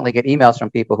constantly get emails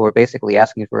from people who are basically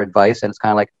asking for advice. And it's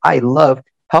kind of like, I love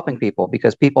helping people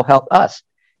because people help us.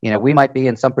 We might be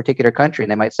in some particular country and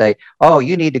they might say, oh,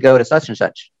 you need to go to such and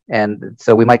such. And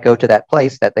so we might go to that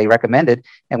place that they recommended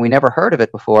and we never heard of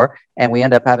it before. And we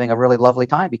end up having a really lovely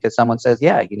time because someone says,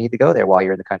 yeah, you need to go there while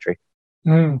you're in the country.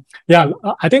 Yeah,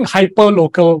 I think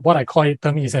hyper-local, what I call it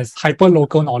term is as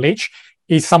hyper-local knowledge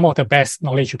is some of the best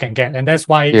knowledge you can get. And that's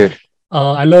why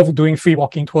I love doing free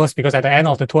walking tours because at the end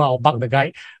of the tour, I'll bug the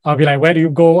guide. I'll be like, where do you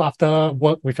go after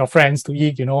work with your friends to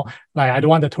eat? Like I don't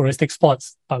want the touristic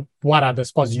spots, but what are the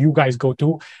spots you guys go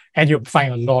to? And you'll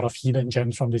find a lot of hidden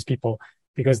gems from these people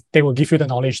because they will give you the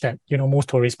knowledge that, most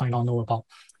tourists might not know about.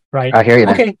 Right. I hear you.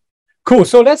 Okay, cool.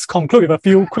 So let's conclude with a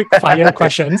few quick fire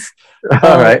questions.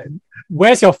 All right.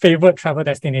 Where's your favorite travel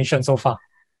destination so far?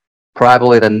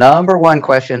 Probably the number one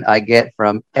question I get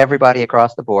from everybody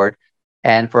across the board.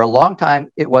 And for a long time,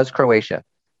 it was Croatia.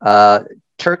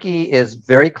 Turkey is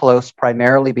very close,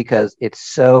 primarily because it's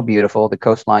so beautiful. The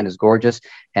coastline is gorgeous,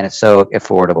 and it's so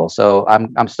affordable. So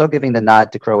I'm still giving the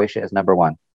nod to Croatia as number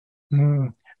one.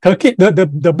 Turkey.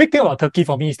 The big thing about Turkey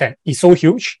for me is that it's so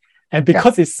huge, and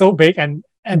because it's so big, and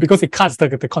because it cuts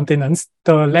the continents,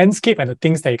 the landscape and the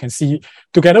things that you can see,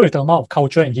 together with the amount of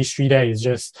culture and history there, is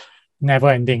just never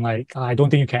ending. Like I don't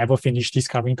think you can ever finish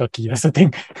discovering Turkey. That's the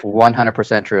thing.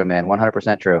 100% true, man.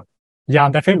 100% true. Yeah,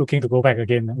 I'm definitely looking to go back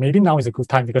again. Maybe now is a good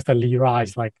time because the lira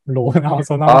is like low now.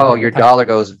 So now your dollar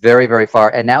goes very, very far,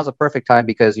 and now's a perfect time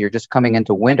because you're just coming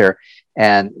into winter,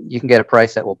 and you can get a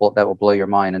price that will blow your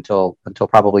mind until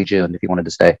probably June if you wanted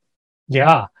to stay.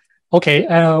 Yeah. Okay.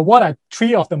 What are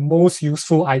 3 of the most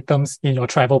useful items in your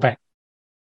travel bag?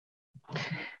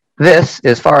 This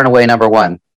is far and away number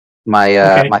one. My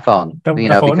phone,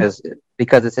 the phone?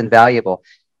 because it's invaluable.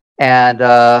 And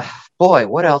boy,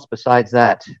 what else besides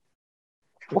that?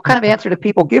 What kind of answer do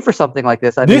people give for something like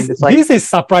this? I mean, it's like, this is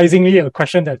surprisingly a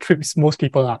question that trips most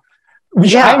people up,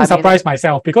 which yeah, I'm surprised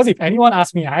myself, because if anyone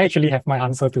asks me, I actually have my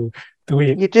answer to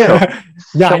it. You do.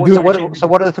 Yeah, so, I do. So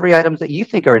what are the 3 items that you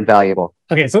think are invaluable?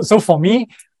 Okay, so for me,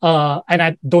 and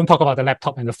I don't talk about the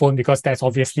laptop and the phone because that's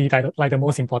obviously like the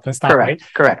most important stuff, Correct.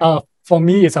 right? Correct. For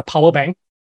me, it's a power bank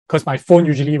because my phone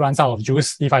usually runs out of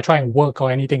juice if I try and work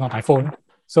or anything on my phone.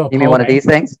 So you mean one of these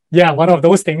things? Yeah, one of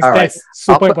those things. All right. That's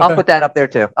super important. I'll put that up there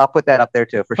too. I'll put that up there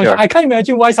too, for sure. I can't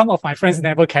imagine why some of my friends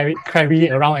never carry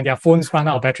it around and their phones run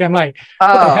out of battery. I'm like,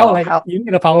 what the hell? Like, you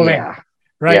need a power bank,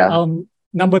 right? Yeah.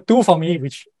 Number 2 for me,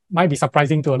 which might be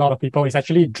surprising to a lot of people, is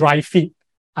actually dry fit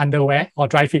underwear or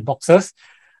dry fit boxers.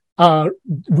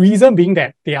 Reason being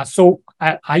that they are so,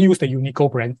 I use the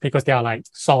Uniqlo brand because they are like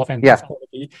soft and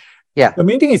quality. Yeah. The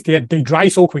main thing is they dry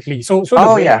so quickly. So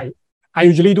I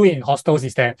usually do it in hostels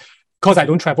is that because I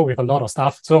don't travel with a lot of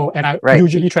stuff. So, and I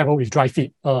usually travel with dry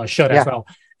fit shirt as well.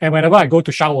 And whenever I go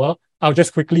to shower, I'll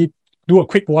just quickly do a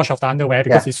quick wash of the underwear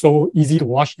because it's so easy to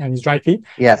wash and it's dry fit.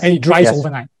 Yes. And it dries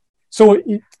overnight. So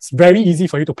it's very easy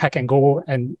for you to pack and go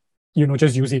and,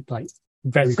 just use it like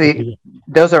very quickly.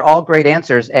 Those are all great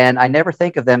answers. And I never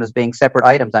think of them as being separate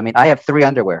items. I mean, I have 3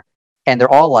 underwear and they're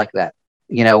all like that.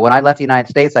 When I left the United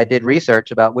States, I did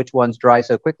research about which ones dry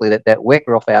so quickly that wick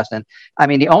real fast. And I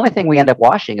mean, the only thing we end up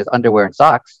washing is underwear and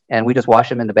socks, and we just wash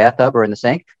them in the bathtub or in the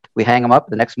sink. We hang them up.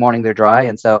 The next morning they're dry.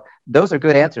 And so those are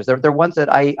good answers. They're ones that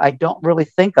I don't really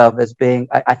think of as being,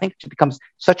 I think it becomes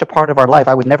such a part of our life.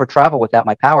 I would never travel without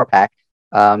my power pack.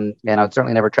 And I would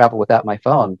certainly never travel without my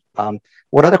phone.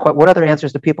 What other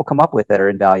answers do people come up with that are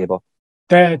invaluable?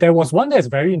 There was one that's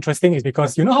very interesting is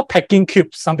because how packing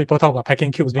cubes, some people talk about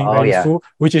packing cubes being very useful,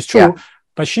 which is true.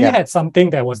 But she had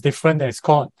something that was different that's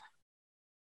called,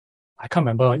 I can't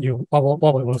remember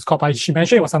what it was called, but she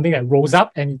mentioned it was something that rolls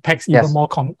up and it packs even more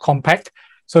compact.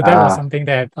 So that was something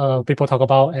that people talk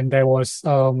about. And there was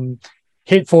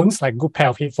headphones, like good pair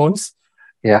of headphones,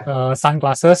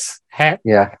 sunglasses, hat,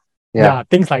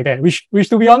 things like that. Which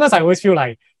to be honest, I always feel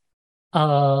like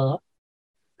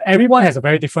everyone has a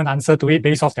very different answer to it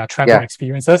based off their travel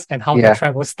experiences and how their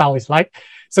travel style is like.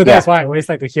 So that's why I always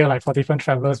like to hear like for different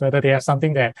travelers whether they have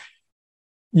something that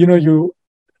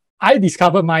I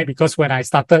discovered mine because when I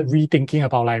started rethinking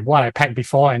about like what I packed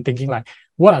before and thinking like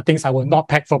what are things I will not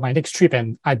pack for my next trip,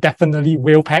 and I definitely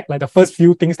will pack like the first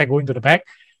few things that go into the bag.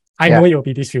 I know it will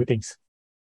be these few things.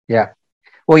 Yeah.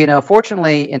 Well,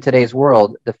 fortunately in today's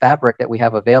world, the fabric that we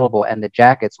have available and the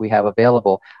jackets we have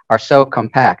available are so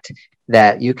compact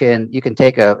that you can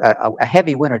take a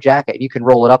heavy winter jacket and you can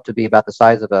roll it up to be about the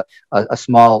size of a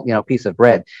small piece of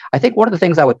bread. I think one of the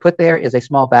things I would put there is a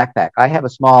small backpack. I have a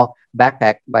small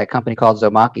backpack by a company called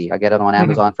Zomaki. I get it on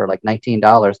Amazon for like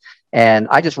 $19, and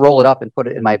I just roll it up and put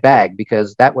it in my bag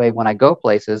because that way when I go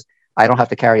places I don't have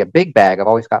to carry a big bag. I've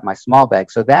always got my small bag.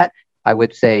 So that I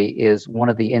would say is one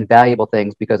of the invaluable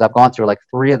things because I've gone through like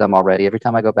 3 of them already. Every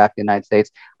time I go back to the United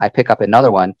States, I pick up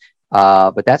another one.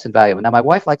 But that's invaluable. Now, my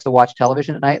wife likes to watch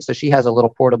television at night, so she has a little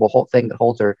portable thing that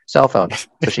holds her cell phone,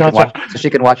 so she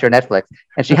can watch her Netflix.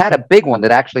 And she had a big one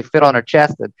that actually fit on her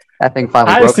chest, and that thing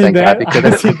finally broke. Thank God,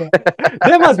 because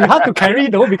that must be hard to carry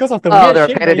though, because of the weird they're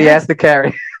shape. A pain in the ass to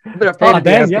carry.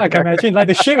 I can imagine. Like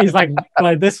the shape is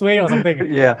like this way or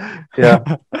something.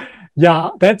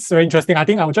 Yeah, that's very interesting. I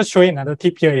think I'll just show you another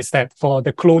tip here is that for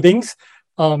the clothings,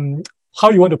 how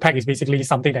you want to pack is basically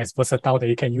something that's versatile that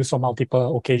you can use for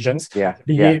multiple occasions.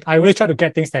 I always try to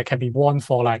get things that can be worn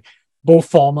for like both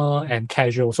formal and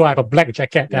casual. So I have a black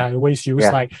jacket that I always use.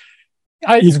 Like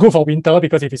it's good for winter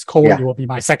because if it's cold, it will be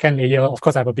my second layer. Of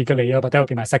course, I have a bigger layer, but that will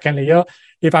be my second layer.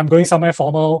 If I'm going somewhere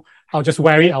formal, I'll just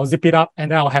wear it. I'll zip it up,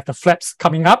 and then I'll have the flaps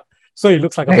coming up, so it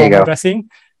looks like a formal dressing.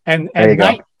 And at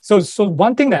night, so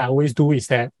one thing that I always do is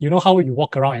that how you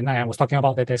walk around at night. I was talking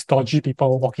about that there's dodgy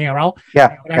people walking around.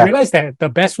 I realized that the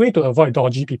best way to avoid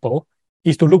dodgy people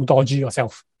is to look dodgy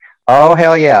yourself. Oh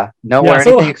hell yeah! No wear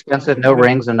anything expensive, no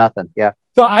rings or nothing. Yeah.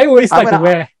 So I always like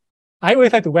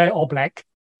to wear all black,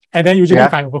 and then usually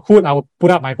if I have a hood, I will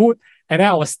put up my hood, and then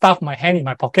I will stuff my hand in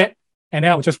my pocket, and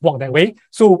then I will just walk that way.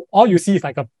 So all you see is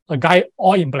like a guy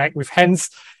all in black with hands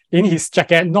in his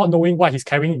jacket, not knowing what he's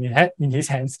carrying in his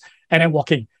hands, and then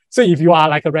walking. So if you are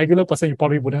like a regular person, you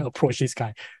probably wouldn't approach this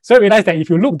guy. So I realized that if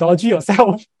you look dodgy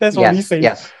yourself, that's what he's saying.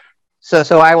 Yes.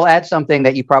 So I will add something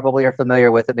that you probably are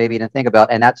familiar with that maybe you didn't think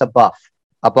about, and that's a buff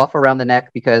around the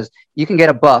neck, because you can get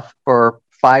a buff for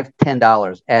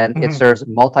 $5-10, and it serves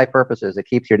multi-purposes. It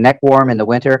keeps your neck warm in the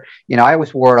winter. I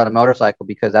always wore it on a motorcycle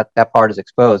because that part is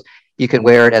exposed. You can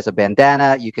wear it as a bandana.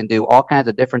 You can do all kinds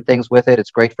of different things with it.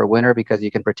 It's great for winter because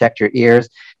you can protect your ears.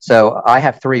 So I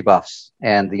have 3 buffs,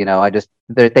 and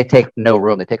they take no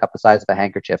room. They take up the size of a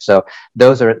handkerchief. So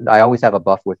I always have a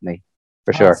buff with me,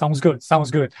 for sure.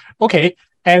 Sounds good. Okay,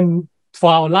 and for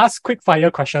our last quick fire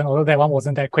question, although that one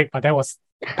wasn't that quick, but that was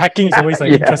packing is always an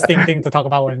interesting thing to talk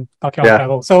about when talking about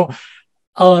travel. So,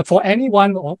 for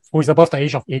anyone who is above the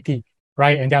age of 80,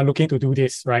 right, and they are looking to do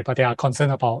this, right, but they are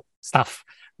concerned about stuff,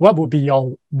 what would be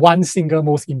your one single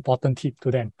most important tip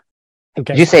to them?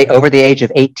 Did you say over the age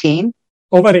of 18?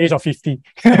 Over the age of 50.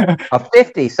 Of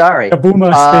 50, sorry. The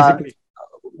boomers, basically.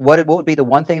 What would be the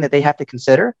one thing that they have to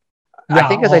consider? I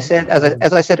think,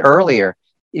 as I said earlier,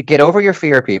 you get over your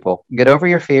fear, people. Get over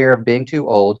your fear of being too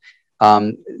old.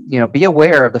 Be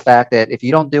aware of the fact that if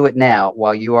you don't do it now,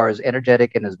 while you are as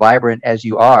energetic and as vibrant as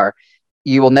you are,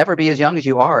 you will never be as young as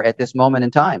you are at this moment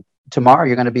in time. Tomorrow,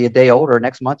 you're going to be a day older.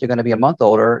 Next month, you're going to be a month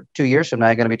older. 2 years from now,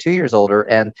 you're going to be 2 years older.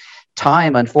 And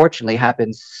time, unfortunately,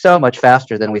 happens so much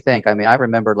faster than we think. I mean, I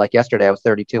remember like yesterday, I was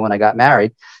 32 when I got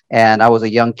married, and I was a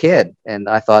young kid. And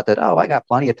I thought that, I got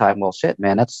plenty of time. Well, shit,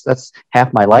 man, that's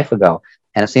half my life ago.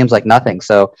 And it seems like nothing.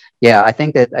 So, yeah, I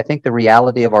think the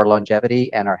reality of our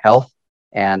longevity and our health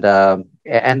and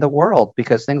the world,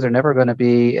 because things are never going to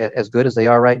be as good as they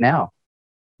are right now.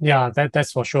 Yeah,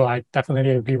 that's for sure. I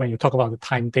definitely agree when you talk about the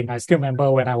time thing. I still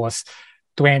remember when I was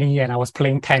 20 and I was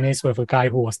playing tennis with a guy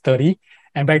who was 30.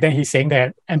 And back then he's saying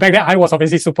that, and back then I was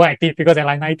obviously super active because at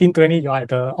like 19, 20, you're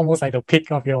at almost like the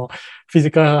peak of your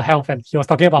physical health. And he was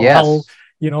talking about how,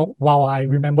 wow, I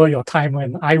remember your time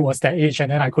when I was that age,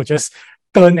 and then I could just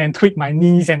turn and tweak my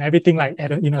knees and everything like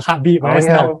in a heartbeat. Whereas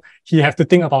now he have to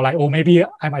think about like, maybe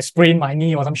I might sprain my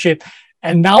knee or some shit.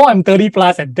 And now I'm 30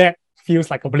 plus, and that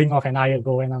feels like a blink of an eye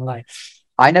ago. And I'm like,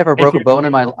 I never broke a bone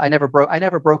in my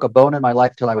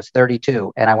life till I was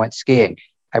 32, and I went skiing.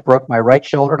 I broke my right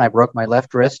shoulder and I broke my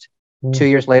left wrist. 2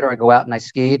 years later, I go out and I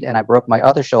skied and I broke my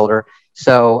other shoulder.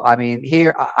 So, I mean,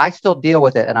 here I still deal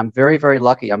with it, and I'm very, very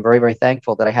lucky. I'm very, very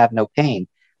thankful that I have no pain,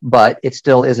 but it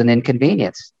still is an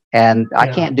inconvenience. And I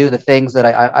can't do the things that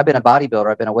I've been a bodybuilder.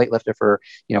 I've been a weightlifter for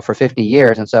 50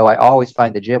 years. And so I always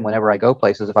find the gym whenever I go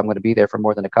places if I'm going to be there for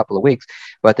more than a couple of weeks.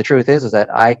 But the truth is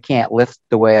that I can't lift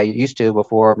the way I used to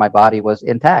before my body was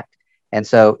intact. And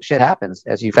so shit happens,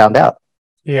 as you found out.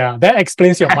 Yeah, that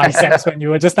explains your biceps when you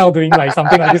were just now doing like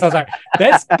something like this. I was like,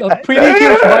 that's a pretty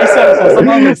huge biceps for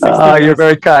someone with 60 Oh, you're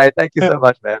very kind. Thank you so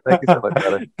much, man. Thank you so much,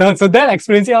 brother. So that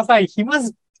explains it. I was like, he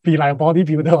must be like a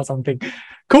bodybuilder or something.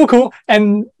 Cool.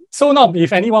 And so now,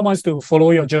 if anyone wants to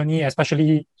follow your journey,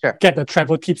 especially get the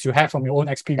travel tips you have from your own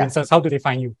experiences, how do they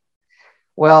find you?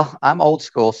 Well, I'm old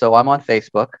school, so I'm on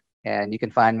Facebook, and you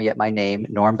can find me at my name,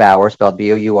 Norm Bauer, spelled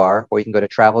B-O-U-R, or you can go to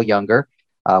Travel Younger,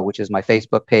 which is my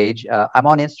Facebook page. I'm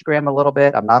on Instagram a little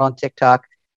bit. I'm not on TikTok,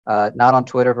 not on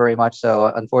Twitter very much. So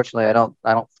unfortunately, I don't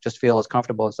just feel as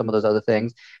comfortable in some of those other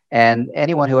things. And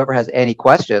anyone who ever has any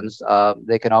questions,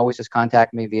 they can always just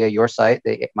contact me via your site.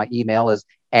 My email is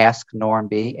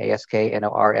asknormb,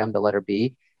 ASKNORM, the letter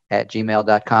B,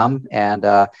 @gmail.com. And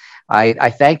I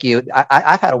thank you.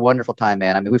 I've had a wonderful time,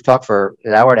 man. I mean, we've talked for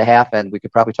an hour and a half, and we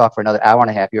could probably talk for another hour and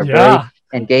a half. You're a very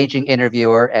engaging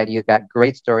interviewer, and you've got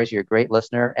great stories. You're a great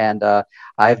listener, and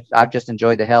I've just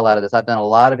enjoyed the hell out of this. I've done a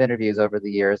lot of interviews over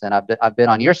the years, and I've been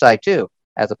on your side too,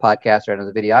 as a podcaster and as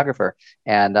a videographer.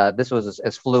 And this was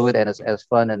as fluid and as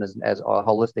fun and as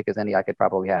holistic as any I could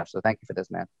probably have. So thank you for this,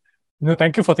 man. No,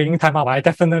 thank you for taking time out. I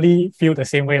definitely feel the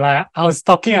same way. Like I was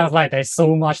like, there's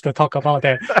so much to talk about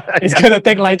that it's going to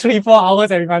take like 3-4 hours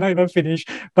and we might not even finish.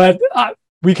 But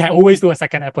we can always do a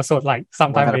second episode like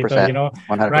sometime later,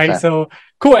 100%. Right? So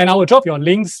cool. And I will drop your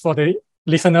links for the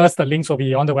listeners. The links will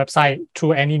be on the website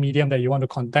through any medium that you want to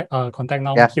contact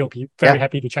now. He'll be very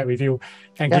happy to chat with you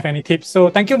and give any tips.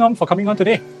 So thank you, Norm, for coming on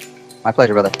today. My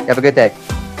pleasure, brother. Have a good day.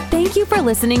 Thank you for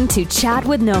listening to Chat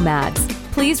with Nomads.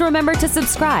 Please remember to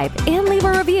subscribe and leave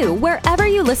a review wherever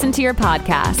you listen to your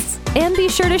podcasts. And be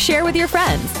sure to share with your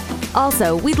friends.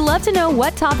 Also, we'd love to know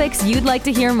what topics you'd like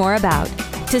to hear more about.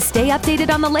 To stay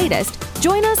updated on the latest,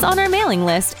 join us on our mailing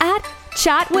list at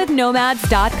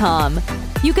chatwithnomads.com.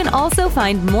 You can also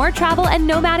find more travel and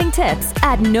nomading tips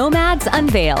at Nomads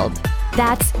Unveiled.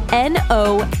 That's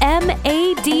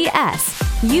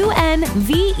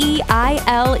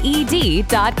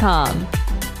NOMADSUNVEILED.com.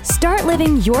 Start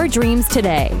living your dreams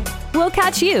today. We'll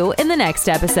catch you in the next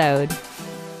episode.